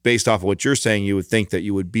 And based off of what you're saying, you would think that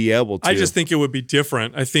you would be able to. I just think it would be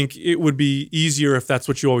different. I think it would be easier if that's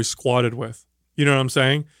what you always squatted with. You know what I'm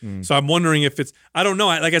saying? So I'm wondering if it's, I don't know.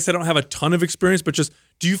 Like I said, I don't have a ton of experience, but just,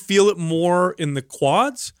 do you feel it more in the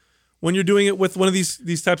quads when you're doing it with one of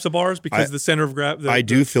these types of bars? Because the center of gravity. I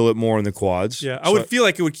do feel it more in the quads. Yeah, I would feel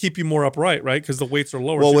like it would keep you more upright, right? Because the weights are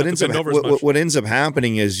lower. Well, so what ends up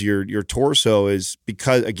happening is your torso is,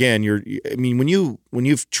 because again, when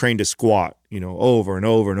you've trained to squat, over and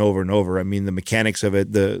over and over and over. I mean, the mechanics of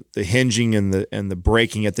it, the hinging and the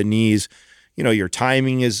braking at the knees. Your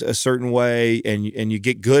timing is a certain way, and you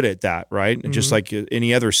get good at that, right? And just like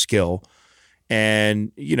any other skill.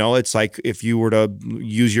 And, it's like if you were to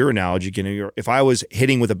use your analogy, if I was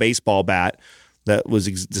hitting with a baseball bat that was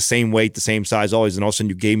the same weight, the same size always, and all of a sudden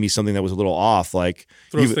you gave me something that was a little off, like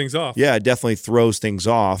throws things off. Yeah, it definitely throws things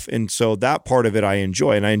off. And so that part of it I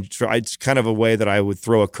enjoy. And it's kind of a way that I would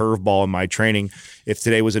throw a curveball in my training. If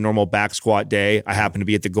today was a normal back squat day, I happen to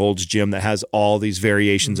be at the Gold's Gym that has all these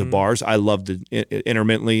variations of bars. I love to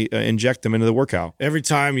intermittently inject them into the workout. Every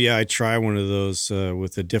time, I try one of those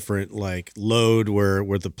with a different like load where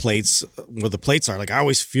the plates are. Like I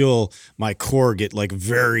always feel my core get like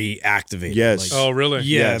very activated. Yes. Like, oh, really?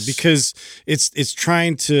 Yeah, yes. Because it's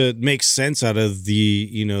trying to make sense out of the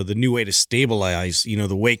the new way to stabilize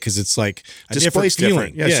the weight, because it's like a different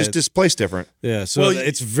feeling. Yeah, it's just displaced different. Yeah, so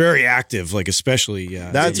it's very active, like especially.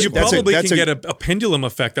 You probably can get a pendulum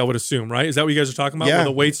effect, I would assume, right? Is that what you guys are talking about? Yeah. Where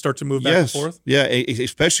the weights start to move back and forth? Yeah,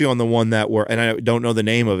 especially on the one that and I don't know the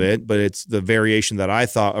name of it, but it's the variation that I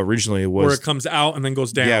thought originally was where it comes out and then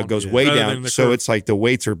goes down. Yeah, it goes way down. So curve. it's like the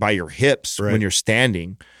weights are by your hips when you're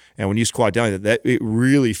standing, and when you squat down, that it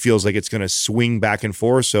really feels like it's going to swing back and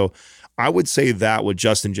forth. So I would say that what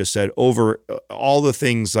Justin just said over all the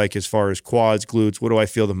things, like as far as quads, glutes, what do I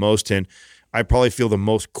feel the most in? I probably feel the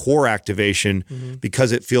most core activation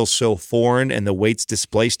because it feels so foreign and the weight's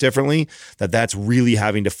displaced differently, that's really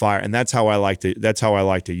having to fire. And that's how I like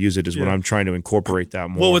to use it, is when I'm trying to incorporate that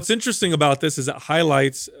more. Well, what's interesting about this is it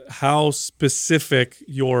highlights how specific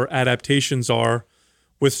your adaptations are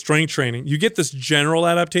with strength training. You get this general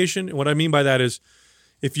adaptation. And what I mean by that is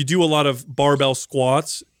if you do a lot of barbell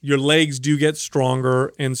squats, your legs do get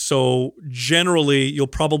stronger. And so generally you'll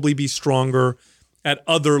probably be stronger at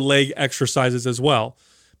other leg exercises as well.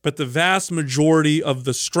 But the vast majority of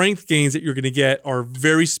the strength gains that you're going to get are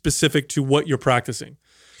very specific to what you're practicing.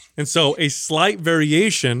 And so a slight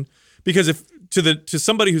variation, because if to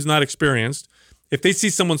somebody who's not experienced, if they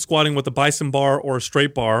see someone squatting with a bicep bar or a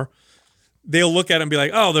straight bar, they'll look at it and be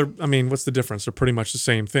like, what's the difference? They're pretty much the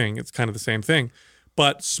same thing. It's kind of the same thing.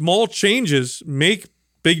 But small changes make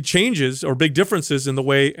big changes or big differences in the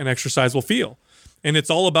way an exercise will feel. And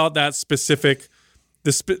it's all about that specific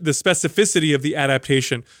the specificity of the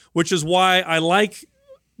adaptation, which is why I like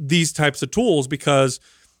these types of tools, because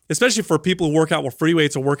especially for people who work out with free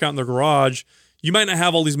weights or work out in their garage, you might not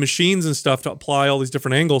have all these machines and stuff to apply all these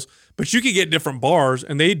different angles, but you could get different bars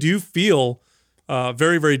and they do feel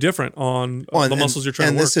very, very different on the muscles you're trying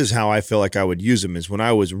to work. And this is how I feel like I would use them, is when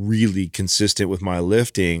I was really consistent with my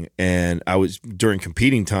lifting, and I was during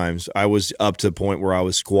competing times, I was up to the point where I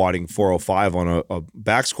was squatting 405 on a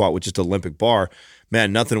back squat with just an Olympic bar.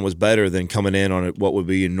 Man, nothing was better than coming in on what would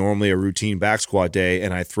be normally a routine back squat day,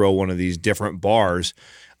 and I throw one of these different bars.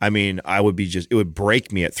 I mean, it would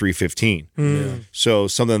break me at 315. Yeah. So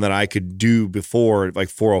something that I could do before, like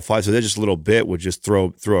 405, so that just a little bit would just throw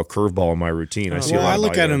a curveball in my routine. I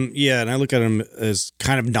look at them, and I look at them as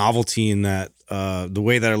kind of novelty in that the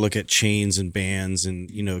way that I look at chains and bands and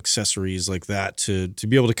accessories like that, to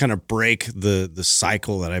be able to kind of break the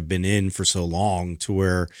cycle that I've been in for so long, to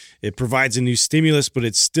where it provides a new stimulus, but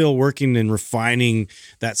it's still working and refining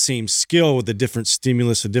that same skill with a different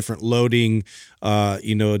stimulus, a different loading, a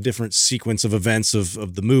different sequence of events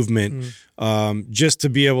of the movement, just to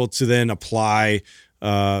be able to then apply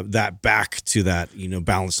that back to that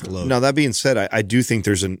balanced load. Now, that being said, I do think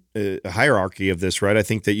there's a hierarchy of this, right? I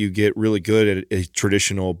think that you get really good at a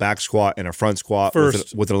traditional back squat and a front squat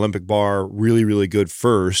with an Olympic bar, really, really good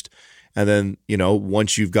first. And then,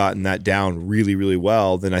 once you've gotten that down really, really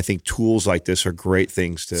well, then I think tools like this are great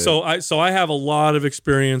things to. So I have a lot of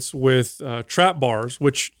experience with trap bars,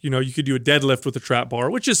 which, you could do a deadlift with a trap bar,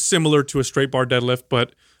 which is similar to a straight bar deadlift,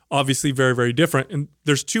 but obviously very, very different. And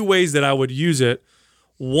there's two ways that I would use it.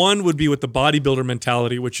 One would be with the bodybuilder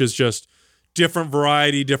mentality, which is just different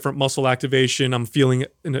variety, different muscle activation. I'm feeling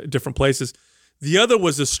it in different places. The other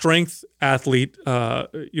was a strength athlete,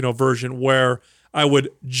 version where I would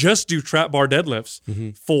just do trap bar deadlifts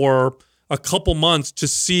for a couple months to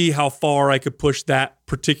see how far I could push that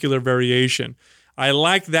particular variation. I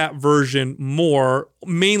like that version more,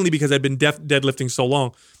 mainly because I've been deadlifting so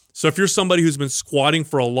long. So if you're somebody who's been squatting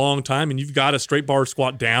for a long time and you've got a straight bar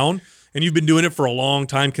squat down and you've been doing it for a long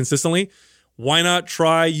time consistently, why not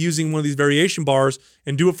try using one of these variation bars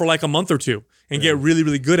and do it for like a month or two and get really,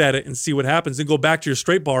 really good at it and see what happens, and go back to your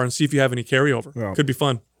straight bar and see if you have any carryover. Yeah. Could be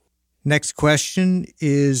fun. Next question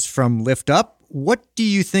is from Lift Up. What do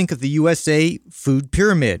you think of the USA food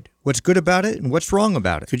pyramid? What's good about it and what's wrong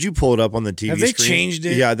about it? Could you pull it up on the TV Have they screen? changed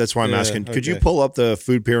it? Yeah, that's why I'm Yeah, asking. Could you okay. pull up the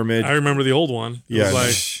food pyramid? I remember the old one. It Yeah.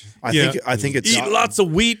 was like, I think it's eat lots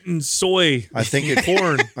of wheat and soy. I think it's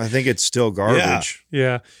corn. I think it's still garbage.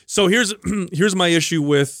 Yeah. So here's my issue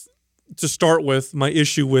with, to start with, my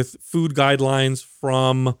issue with food guidelines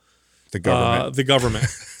from The government. the government.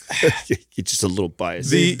 It's just a little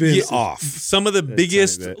biased. They've been yeah, off. Some of the tiny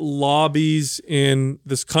biggest bit. lobbies in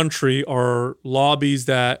this country are lobbies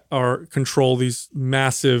that control these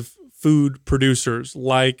massive food producers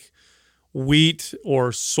like wheat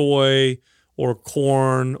or soy or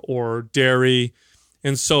corn or dairy.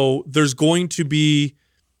 And so there's going to be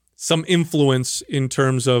some influence in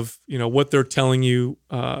terms of, what they're telling you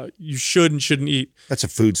you should and shouldn't eat. That's a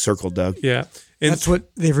food circle, Doug. Yeah. And That's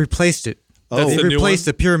what they've replaced it. That's They the new replaced one?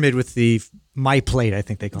 the pyramid with the My Plate, I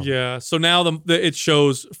think they call it. Yeah. So now it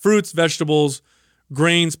shows fruits, vegetables,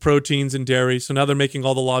 grains, proteins, and dairy. So now they're making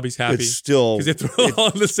all the lobbies happy. It's still because they throw it all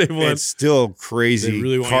in the same one. It's still crazy They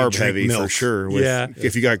really want you to carb drink heavy for milk. sure. With, Yeah.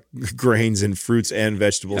 If you got grains and fruits and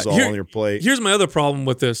vegetables all Here- on your plate. Here's my other problem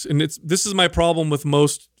with this, and this is my problem with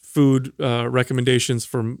most food recommendations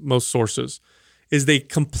from most sources, is they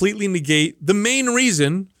completely negate the main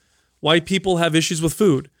reason why people have issues with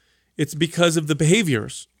food. It's because of the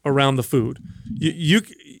behaviors around the food.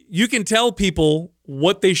 You can tell people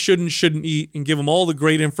what they should and shouldn't eat and give them all the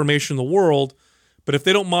great information in the world, but if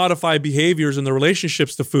they don't modify behaviors and their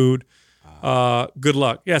relationships to food, good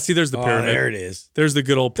luck. Yeah, see, there's the pyramid. Oh, there it is. There's the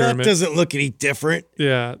good old That pyramid. doesn't look any different.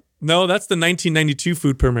 Yeah. No, that's the 1992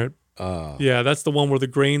 food pyramid. Yeah, that's the one where the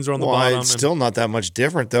grains are on the bottom. It's still not that much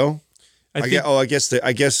different though. I think,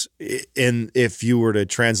 I guess if you were to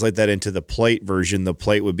translate that into the plate version, the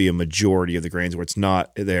plate would be a majority of the grains where it's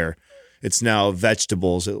not there. It's now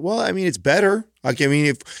vegetables. Well, I mean, it's better. Like, I mean,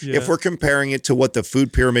 if we're comparing it to what the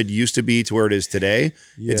food pyramid used to be to where it is today,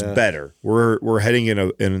 it's Yeah. better. We're heading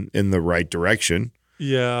in the right direction.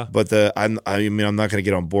 yeah. But I'm not going to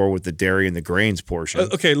get on board with the dairy and the grains portion.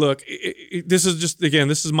 Okay, look, this is just, again,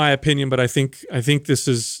 this is my opinion, but I think this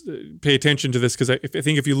is, pay attention to this, because I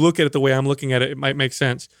think if you look at it the way I'm looking at it, it might make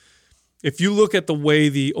sense. If you look at the way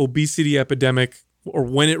the obesity epidemic, or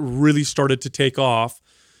when it really started to take off,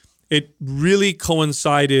 it really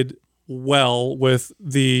coincided well with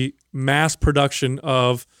the mass production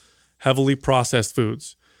of heavily processed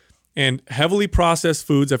foods. And heavily processed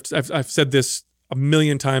foods, I've said this a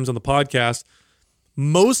million times on the podcast,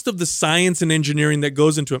 most of the science and engineering that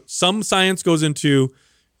goes into it, some science goes into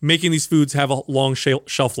making these foods have a long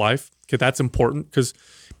shelf life. Okay, that's important because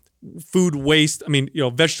food waste,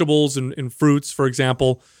 vegetables and fruits, for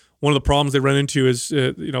example, one of the problems they run into is,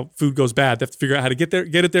 food goes bad. They have to figure out how to get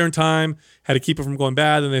it there in time, how to keep it from going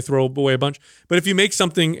bad, and they throw away a bunch. But if you make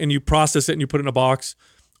something and you process it and you put it in a box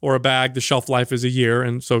or a bag, the shelf life is a year,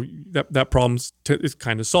 and so that problem is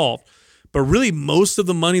kind of solved. But really, most of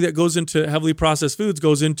the money that goes into heavily processed foods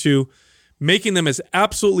goes into making them as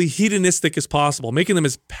absolutely hedonistic as possible, making them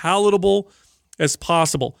as palatable as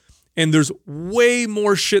possible. And there's way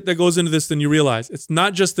more shit that goes into this than you realize. It's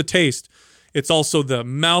not just the taste. It's also the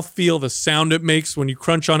mouthfeel, the sound it makes when you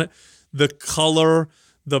crunch on it, the color,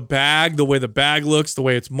 the bag, the way the bag looks, the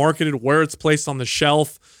way it's marketed, where it's placed on the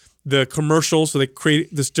shelf, the commercials. So they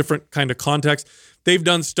create this different kind of context. They've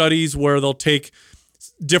done studies where they'll take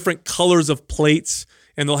different colors of plates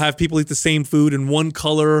and they'll have people eat the same food, and one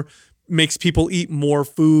color makes people eat more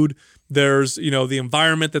food. There's, the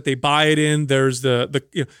environment that they buy it in. There's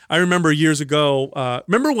I remember years ago,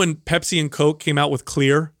 remember when Pepsi and Coke came out with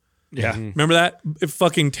Clear? Yeah. Remember that? It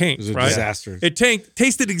fucking tanked, It was a right? disaster. It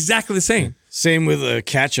tasted exactly the same. Same with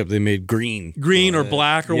ketchup. They made green. Or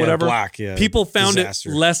black or yeah, whatever. black, yeah. People found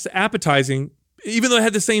Disaster. it less appetizing, even though it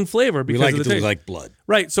had the same flavor We because like of it the to taste. look like blood.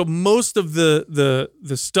 Right. So most of the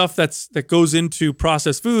stuff that goes into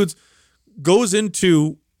processed foods goes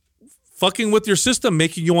into fucking with your system,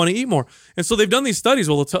 making you want to eat more. And so they've done these studies.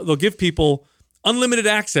 Well, they'll give people unlimited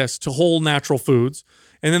access to whole natural foods,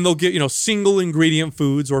 and then they'll get single ingredient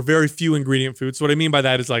foods or very few ingredient foods. So what I mean by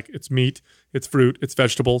that is like it's meat, it's fruit, it's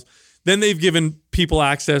vegetables. Then they've given people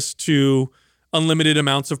access to unlimited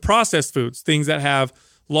amounts of processed foods, things that have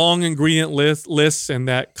long ingredient lists and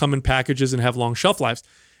that come in packages and have long shelf lives.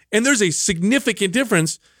 And there's a significant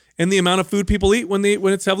difference in the amount of food people eat when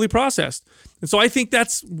it's heavily processed. And so I think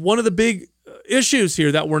that's one of the big issues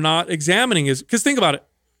here that we're not examining is because think about it.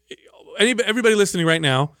 Everybody listening right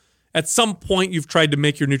now, at some point you've tried to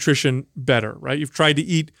make your nutrition better, right? You've tried to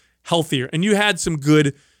eat healthier and you had some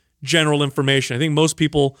good general information. I think most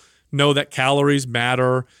people know that calories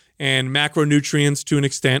matter and macronutrients to an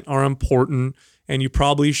extent are important and you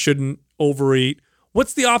probably shouldn't overeat.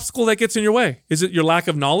 What's the obstacle that gets in your way? Is it your lack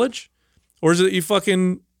of knowledge? Or is it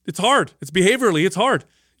it's hard. It's behaviorally, it's hard.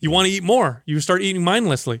 You want to eat more. You start eating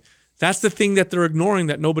mindlessly. That's the thing that they're ignoring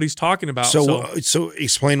that nobody's talking about. So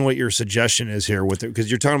explain what your suggestion is here with it, because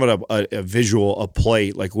you're talking about a visual, a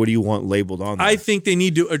plate. Like, what do you want labeled on there? I think they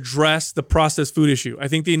need to address the processed food issue. I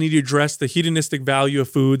think they need to address the hedonistic value of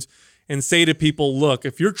foods and say to people, look,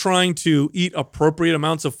 if you're trying to eat appropriate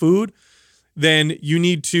amounts of food, then you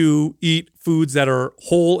need to eat foods that are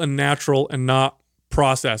whole and natural and not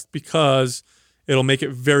processed because it'll make it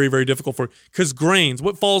very, very difficult for you. Because grains,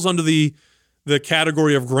 what falls under the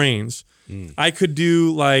category of grains? I could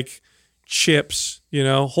do like chips,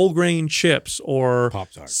 whole grain chips or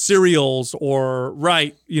Pop-Tarts, cereals or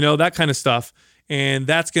that kind of stuff. And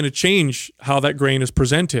that's going to change how that grain is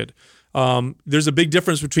presented. There's a big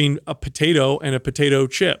difference between a potato and a potato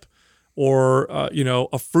chip or,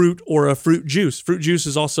 a fruit or a fruit juice. Fruit juice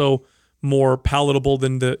is also more palatable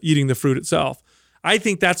than eating the fruit itself. I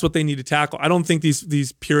think that's what they need to tackle. I don't think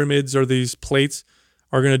these pyramids or these plates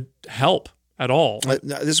are going to help at all.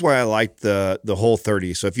 This is why I like the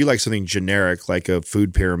Whole30. So if you like something generic like a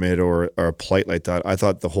food pyramid or a plate like that, I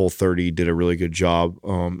thought the Whole30 did a really good job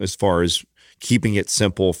as far as keeping it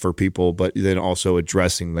simple for people, but then also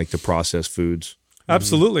addressing like the processed foods.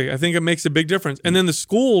 Absolutely. I think it makes a big difference. And then the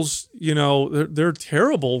schools, they're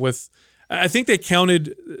terrible with, I think they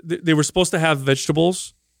counted, they were supposed to have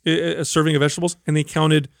vegetables, a serving of vegetables, and they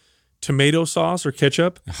counted tomato sauce or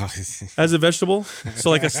ketchup as a vegetable. So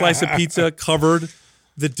like a slice of pizza covered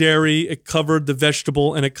the dairy, it covered the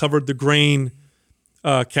vegetable, and it covered the grain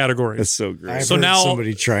category. That's so great. I've heard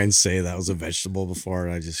somebody try and say that was a vegetable before,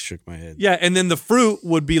 and I just shook my head. Yeah, and then the fruit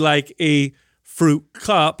would be like a fruit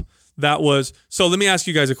cup that was... So let me ask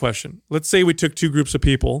you guys a question. Let's say we took two groups of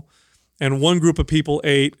people, and one group of people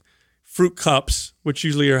ate fruit cups, which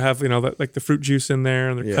usually have like the fruit juice in there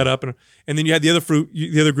and they're cut up, and then you had the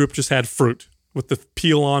other group just had fruit with the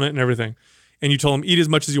peel on it and everything, and you told them eat as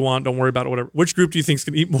much as you want, don't worry about it, whatever. Which group do you think is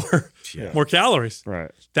going to eat more calories?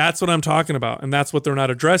 Right. That's what I'm talking about, and that's what they're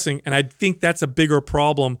not addressing. And I think that's a bigger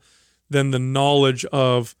problem than the knowledge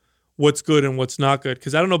of what's good and what's not good.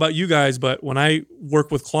 Because I don't know about you guys, but when I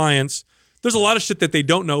work with clients, there's a lot of shit that they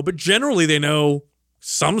don't know, but generally they know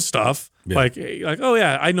some stuff. Yeah. Like, oh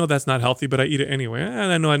yeah, I know that's not healthy, but I eat it anyway.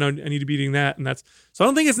 And I know I need to be eating that. And so I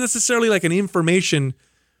don't think it's necessarily like an information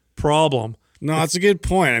problem. No, that's a good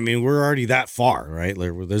point. I mean, we're already that far, right?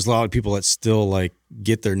 Like, there's a lot of people that still like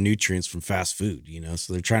get their nutrients from fast food,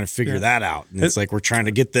 so they're trying to figure that out. And it's like we're trying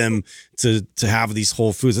to get them to have these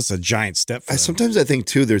whole foods. That's a giant step for them. Sometimes I think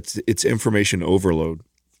too, it's information overload.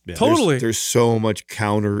 Yeah. Totally. There's so much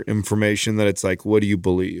counter information that it's like, what do you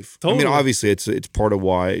believe? Totally. I mean, obviously it's part of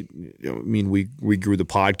why, we grew the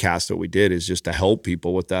podcast that we did is just to help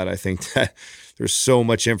people with that. I think that there's so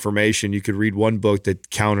much information. You could read one book that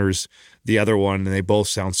counters the other one and they both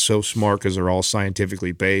sound so smart because they're all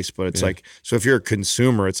scientifically based. But it's like, so if you're a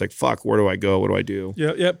consumer, it's like, fuck, where do I go? What do I do?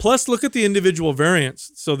 Yeah. Plus look at the individual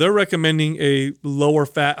variants. So they're recommending a lower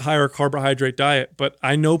fat, higher carbohydrate diet. But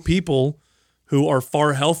I know people who are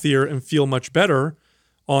far healthier and feel much better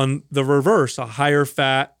on the reverse, a higher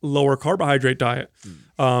fat, lower carbohydrate diet.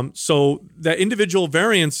 So that individual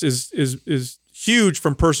variance is huge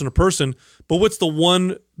from person to person. But what's the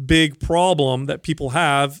one big problem that people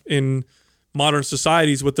have in modern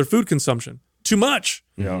societies with their food consumption? Too much.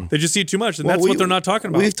 Yeah. They just eat too much, and that's what they're not talking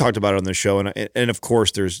about. We've talked about it on the show, and of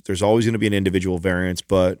course, there's always going to be an individual variance.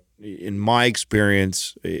 But in my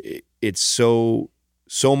experience, it's so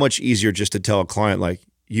much easier just to tell a client, like,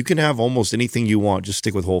 you can have almost anything you want, just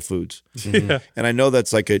stick with whole foods. Yeah. And I know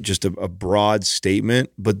that's like just a broad statement,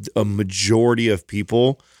 but a majority of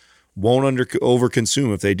people won't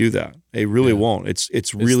overconsume if they do that. They really won't.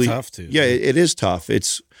 It's really tough to. Yeah, it is tough.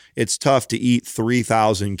 It's tough to eat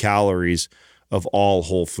 3,000 calories of all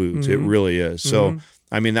whole foods. It really is. So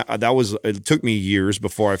I mean, that was, it took me years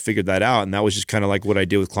before I figured that out. And that was just kind of like what I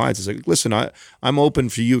did with clients. It's like, listen, I'm open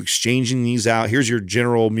for you exchanging these out. Here's your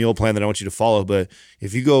general meal plan that I want you to follow. But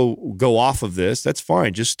if you go off of this, that's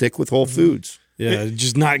fine. Just stick with whole foods. Yeah,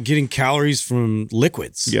 just not getting calories from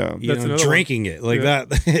liquids. Yeah. you That's know, another drinking it like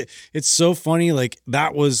that. It's so funny. Like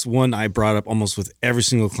that was one I brought up almost with every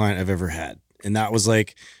single client I've ever had, and that was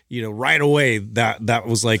like, right away that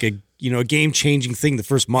was like a game changing thing the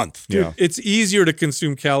first month. Yeah. It's easier to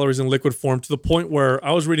consume calories in liquid form to the point where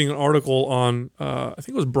I was reading an article on, I think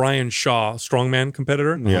it was Brian Shaw, strongman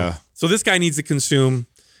competitor. Yeah. So this guy needs to consume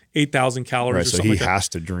 8,000 calories Right. or So something he like that. has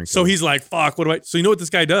to drink. So it. he's like, fuck, what do I? So you know what this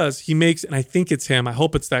guy does? He makes, and I think it's him. I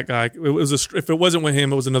hope it's that guy. If it wasn't with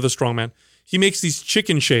him, it was another strongman. He makes these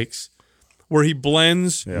chicken shakes where he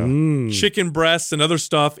blends chicken breasts and other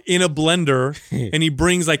stuff in a blender, and he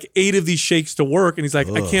brings like 8 of these shakes to work, and he's like,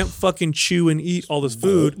 I can't fucking chew and eat all this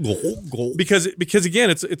food because again,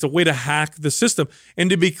 it's a way to hack the system. And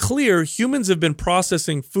to be clear, humans have been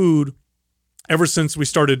processing food ever since we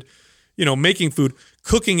started, making food.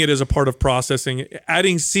 Cooking it is a part of processing.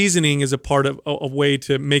 Adding seasoning is a part of a way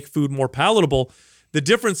to make food more palatable. The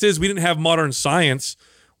difference is we didn't have modern science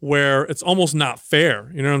where it's almost not fair.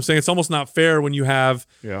 You know what I'm saying? It's almost not fair when you have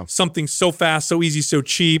something so fast, so easy, so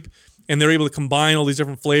cheap, and they're able to combine all these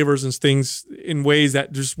different flavors and things in ways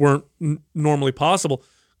that just weren't normally possible.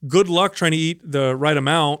 Good luck trying to eat the right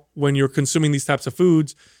amount when you're consuming these types of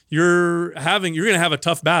foods. You're going to have a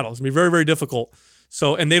tough battle. It's going to be very, very difficult.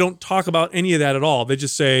 So, and they don't talk about any of that at all. They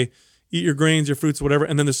just say, eat your grains, your fruits, whatever.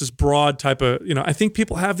 And then there's this broad type of, I think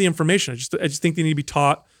people have the information. I just think they need to be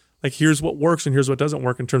taught, like, here's what works and here's what doesn't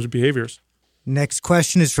work in terms of behaviors. Next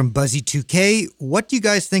question is from Buzzy2K. What do you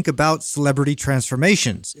guys think about celebrity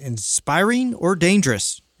transformations? Inspiring or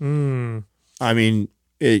dangerous? I mean,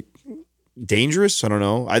 dangerous. I don't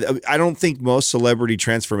know. I don't think most celebrity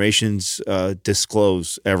transformations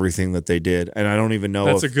disclose everything that they did, and I don't even know.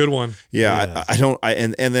 That's a good one. Yeah, I don't.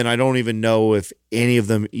 And then I don't even know if any of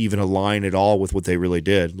them even align at all with what they really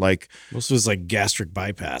did. Like Most of it was like gastric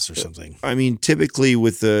bypass or something. I mean, typically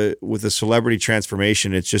with a celebrity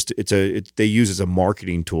transformation, they use as a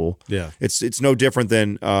marketing tool. Yeah. It's no different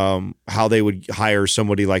than how they would hire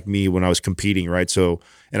somebody like me when I was competing, right? So,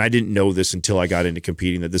 and I didn't know this until I got into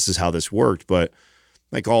competing that this is how this worked. But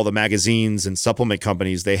like all the magazines and supplement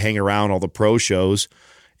companies, they hang around all the pro shows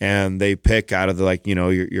and they pick out of the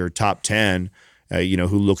your top 10.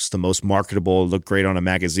 Who looks the most marketable, look great on a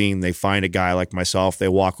magazine. They find a guy like myself. They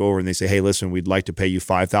walk over and they say, hey, listen, we'd like to pay you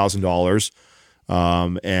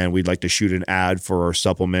 $5,000 and we'd like to shoot an ad for our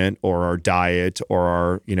supplement or our diet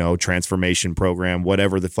or our, transformation program,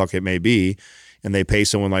 whatever the fuck it may be. And they pay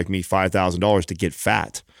someone like me $5,000 to get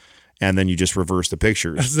fat. And then you just reverse the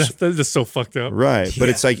pictures. That's just so fucked up. Right. But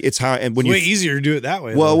it's how, and when It's way easier to do it that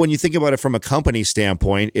way. well, though. when you think about it from a company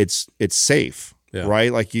standpoint, it's safe. Yeah.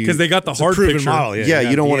 Right? Like Because they got the It's a hard proven picture. model. Yeah,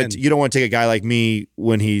 you don't want to. to. You don't want to take a guy like me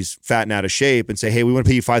when he's fat and out of shape and say, "Hey, we want to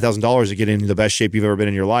pay you $5,000 to get into the best shape you've ever been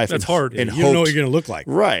in your life." That's and, hard. And You don't know what hopes- you're going to look like.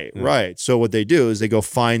 Right, right. So what they do is they go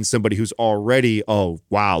find somebody who's already, oh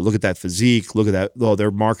wow, look at that physique, look at that. Oh,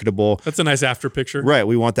 they're marketable. That's a nice after picture. Right,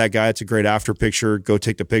 we want that guy. It's a great after picture. Go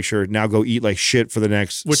take the picture. Now go eat like shit for the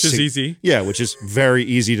next. Which is easy. Yeah, which is very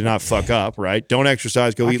easy to not fuck up. Right, don't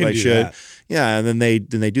exercise. Go I eat can like do shit. that. Yeah, and then they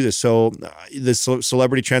do this. So this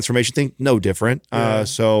celebrity transformation thing, no different.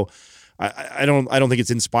 So I don't think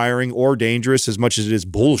it's inspiring or dangerous as much as it is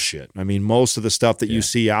bullshit. I mean, most of the stuff that you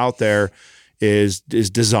see out there is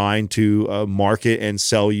designed to market and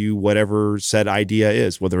sell you whatever said idea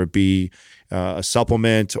is, whether it be a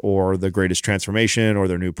supplement or the greatest transformation or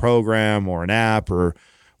their new program or an app or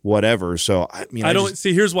whatever. So I mean, I don't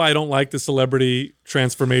see. Here's why I don't like the celebrity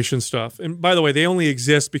transformation stuff. And by the way, they only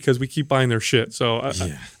exist because we keep buying their shit. So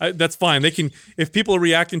I, that's fine. They can. If people are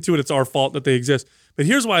reacting to it, it's our fault that they exist. But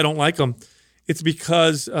here's why I don't like them. It's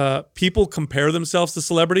because people compare themselves to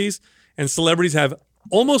celebrities, and celebrities have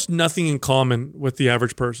almost nothing in common with the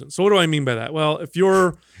average person. So what do I mean by that? Well, if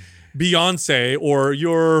you're Beyonce or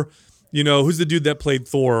you're who's the dude that played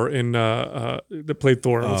Thor in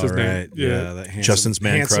What's his name? Yeah, that handsome, Justin's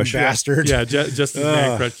man handsome crush. bastard. Yeah, Justin's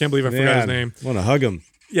man crush. Can't believe I forgot his name. Want to hug him.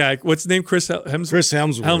 Yeah, what's his name? Chris Hemsworth. Chris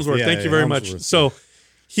Hemsworth. Yeah, Thank you very much. Hemsworth. So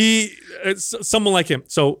it's someone like him.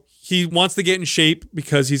 So he wants to get in shape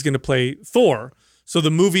because he's going to play Thor. So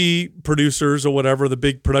the movie producers or whatever, the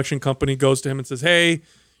big production company goes to him and says, hey,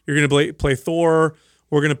 you're going to play Thor.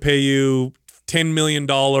 We're going to pay you $10 million.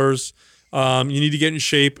 You need to get in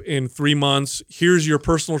shape in 3 months. Here's your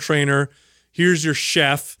personal trainer. Here's your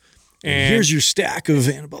chef. And here's your stack of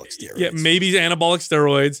anabolic steroids. yeah, maybe anabolic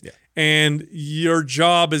steroids. Yeah. And your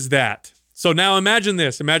job is that. So now imagine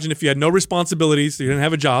this. Imagine if you had no responsibilities, so you didn't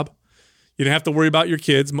have a job. You didn't have to worry about your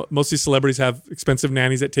kids. Most of these celebrities have expensive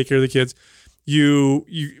nannies that take care of the kids. You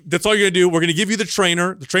that's all you're gonna do. We're gonna give you the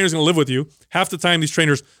trainer. The trainer's gonna live with you. Half the time, these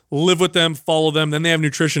trainers live with them, follow them. Then they have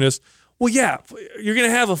nutritionists. Well, yeah, you're gonna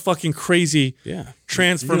have a fucking crazy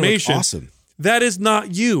transformation. Awesome. That is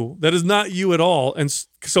not you. That is not you at all. And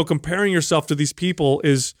so comparing yourself to these people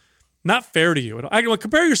is not fair to you.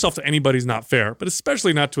 Comparing yourself to anybody is not fair, but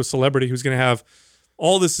especially not to a celebrity who's going to have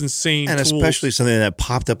all this insane and tools. Especially something that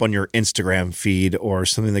popped up on your Instagram feed or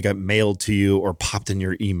something that got mailed to you or popped in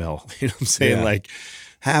your email. You know what I'm saying? Yeah. Like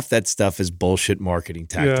half that stuff is bullshit marketing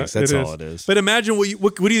tactics. That's all it is. But imagine what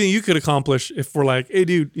do you think you could accomplish if we're like, hey,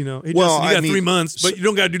 dude, hey, Justin, you got 3 months, but you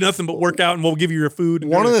don't got to do nothing but work out and we'll give you your food.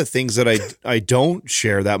 One of the things that I don't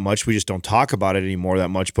share that much, we just don't talk about it anymore that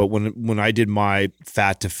much. But when I did my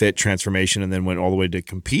fat to fit transformation and then went all the way to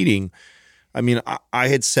competing, I mean, I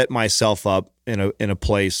had set myself up in a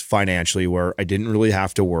place financially where I didn't really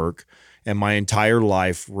have to work. And my entire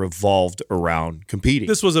life revolved around competing.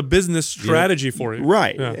 This was a business strategy for you.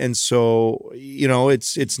 Right. Yeah. And so,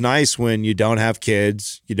 it's nice when you don't have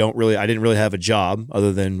kids. I didn't really have a job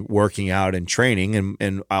other than working out and training.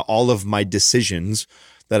 And all of my decisions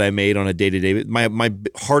that I made on a day-to-day, my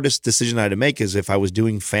hardest decision I had to make is if I was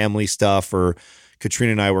doing family stuff or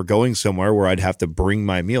Katrina and I were going somewhere where I'd have to bring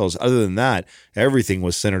my meals. Other than that, everything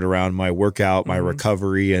was centered around my workout, my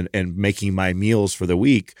recovery, and making my meals for the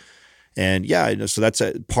week. And so that's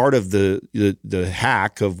a part of the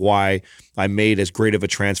hack of why I made as great of a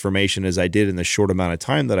transformation as I did in the short amount of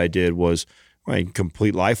time that I did was my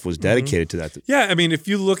complete life was dedicated to that. Yeah, I mean, if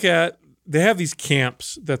you look at, they have these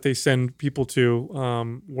camps that they send people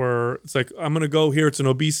to where it's like, I'm going to go here.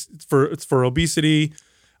 It's for obesity.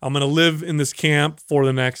 I'm going to live in this camp for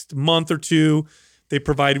the next month or two. They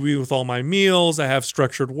provide me with all my meals. I have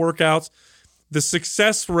structured workouts. The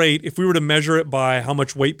success rate, if we were to measure it by how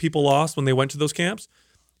much weight people lost when they went to those camps,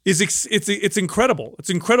 it's incredible. It's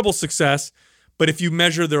incredible success. But if you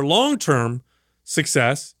measure their long-term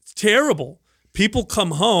success, it's terrible. People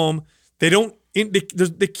come home, they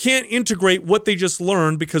can't integrate what they just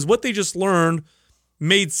learned because what they just learned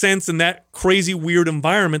made sense in that crazy, weird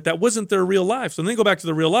environment that wasn't their real life. So then they go back to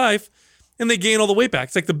their real life and they gain all the weight back.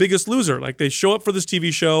 It's like The Biggest Loser. Like they show up for this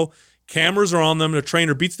TV show, cameras are on them, the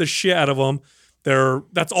trainer beats the shit out of them.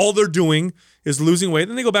 That's all they're doing is losing weight.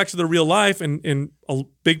 Then they go back to their real life, and a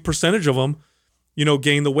big percentage of them,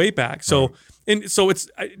 gain the weight back. So,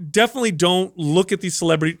 I definitely don't look at these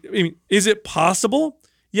celebrities. I mean, is it possible?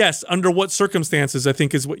 Yes. Under what circumstances? I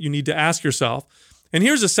think is what you need to ask yourself. And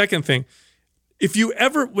here's the second thing: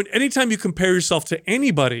 anytime you compare yourself to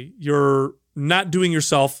anybody, you're not doing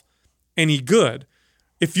yourself any good.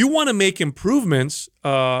 If you want to make improvements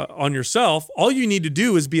on yourself, all you need to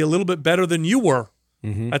do is be a little bit better than you were.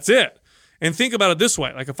 Mm-hmm. That's it. And think about it this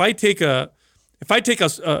way: like if I take a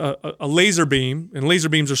laser beam, and laser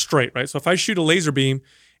beams are straight, right? So if I shoot a laser beam,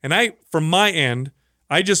 and from my end,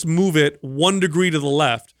 I just move it 1 degree to the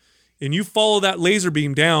left, and you follow that laser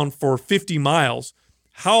beam down for 50 miles,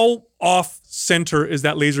 how off center is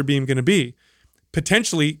that laser beam going to be?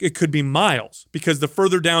 Potentially, it could be miles, because the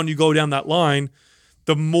further down you go down that line,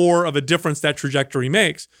 the more of a difference that trajectory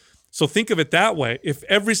makes. So think of it that way. If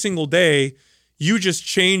every single day you just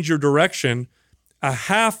change your direction a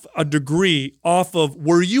half a degree off of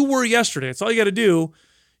where you were yesterday, that's all you got to do,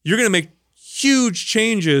 you're going to make huge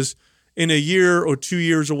changes in a year or 2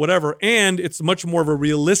 years or whatever. And it's much more of a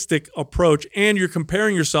realistic approach. And you're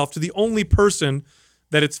comparing yourself to the only person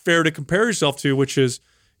that it's fair to compare yourself to, which is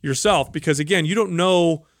yourself. Because again, you don't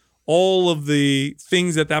know all of the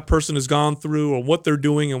things that person has gone through or what they're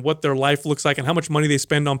doing and what their life looks like and how much money they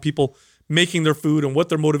spend on people making their food and what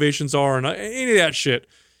their motivations are and any of that shit.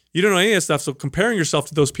 You don't know any of that stuff. So comparing yourself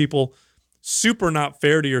to those people, super not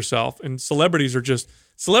fair to yourself. And celebrities are just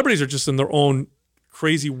in their own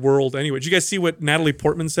crazy world anyway. Did you guys see what Natalie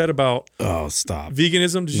Portman said about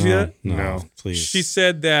veganism? Did you see that? No, please. She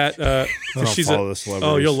said that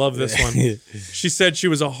you'll love this one. She said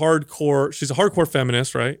she's a hardcore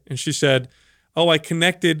feminist, right? And she said, I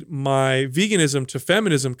connected my veganism to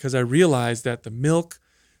feminism because I realized that the milk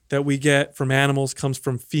that we get from animals comes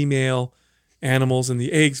from female animals and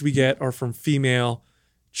the eggs we get are from female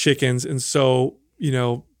chickens. And so,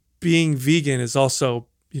 being vegan is also,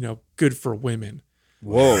 good for women.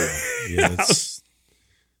 Whoa. Yeah, it's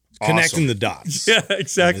connecting the dots. Yeah,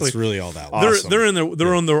 exactly. It's really all that. Awesome. They're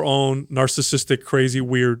in their own narcissistic, crazy,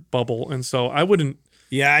 weird bubble. And so I wouldn't.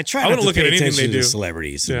 Yeah, I try not to look pay at anything attention they do. to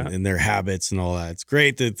celebrities and their habits and all that. It's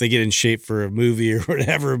great that they get in shape for a movie or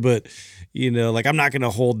whatever, but I'm not going to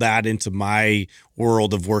hold that into my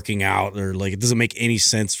world of working out, or it doesn't make any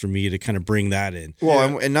sense for me to kind of bring that in.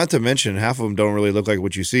 Well, and not to mention, half of them don't really look like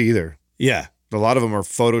what you see either. Yeah. A lot of them are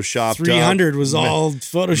photoshopped. 300 was all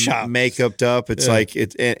Photoshop. Makeuped up. It's like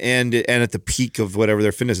it and at the peak of whatever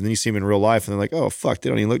their fitness, and then you see them in real life, and they're like, oh fuck, they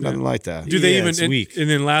don't even look nothing like that. Do they Yeah, even? it's And, weak. and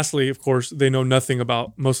then lastly, of course, they know nothing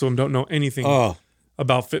about. Most of them don't know anything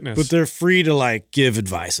about fitness. But they're free to like give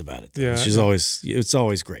advice about it. Yeah. Which is it's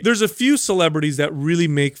always great. There's a few celebrities that really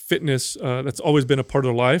make fitness. That's always been a part of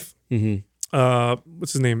their life.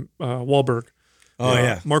 What's his name? Wahlberg. Oh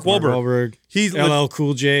yeah, Mark Wahlberg. He's LL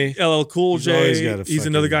Cool J. LL Cool He's always J. got a He's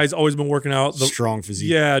another fucking guy who's always been working out. strong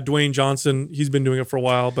physique. Yeah, Dwayne Johnson. He's been doing it for a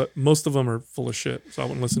while, but most of them are full of shit, so I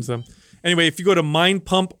wouldn't listen to them. Anyway, if you go to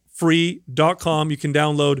mindpumpfree.com, you can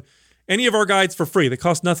download any of our guides for free. They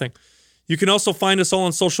cost nothing. You can also find us all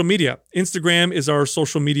on social media. Instagram is our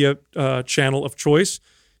social media channel of choice.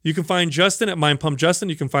 You can find Justin at Mind Pump Justin.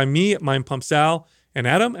 You can find me at Mind Pump Sal and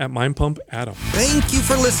Adam at Mind Pump Adam. Thank you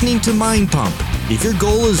for listening to Mind Pump. If your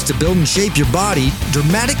goal is to build and shape your body,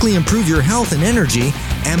 dramatically improve your health and energy,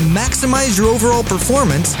 and maximize your overall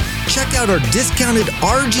performance, check out our discounted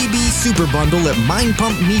RGB Super Bundle at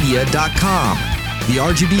mindpumpmedia.com. The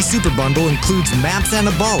RGB Super Bundle includes MAPS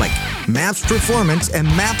Anabolic, MAPS Performance, and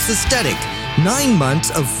MAPS Aesthetic. 9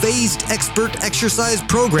 months of phased expert exercise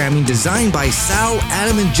programming designed by Sal,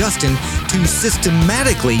 Adam, and Justin to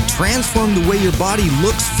systematically transform the way your body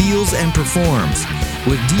looks, feels, and performs.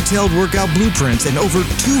 With detailed workout blueprints and over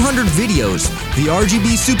 200 videos, the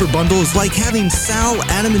RGB Super Bundle is like having Sal,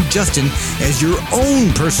 Adam, and Justin as your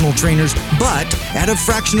own personal trainers, but at a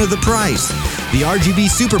fraction of the price. The RGB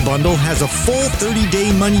Super Bundle has a full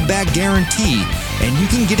 30-day money-back guarantee, and you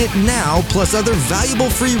can get it now plus other valuable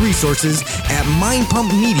free resources at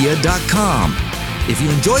mindpumpmedia.com. If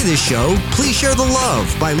you enjoy this show, please share the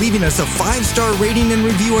love by leaving us a 5-star rating and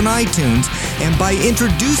review on iTunes and by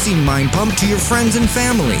introducing Mind Pump to your friends and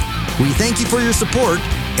family. We thank you for your support,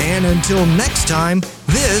 and until next time,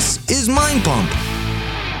 this is Mind Pump.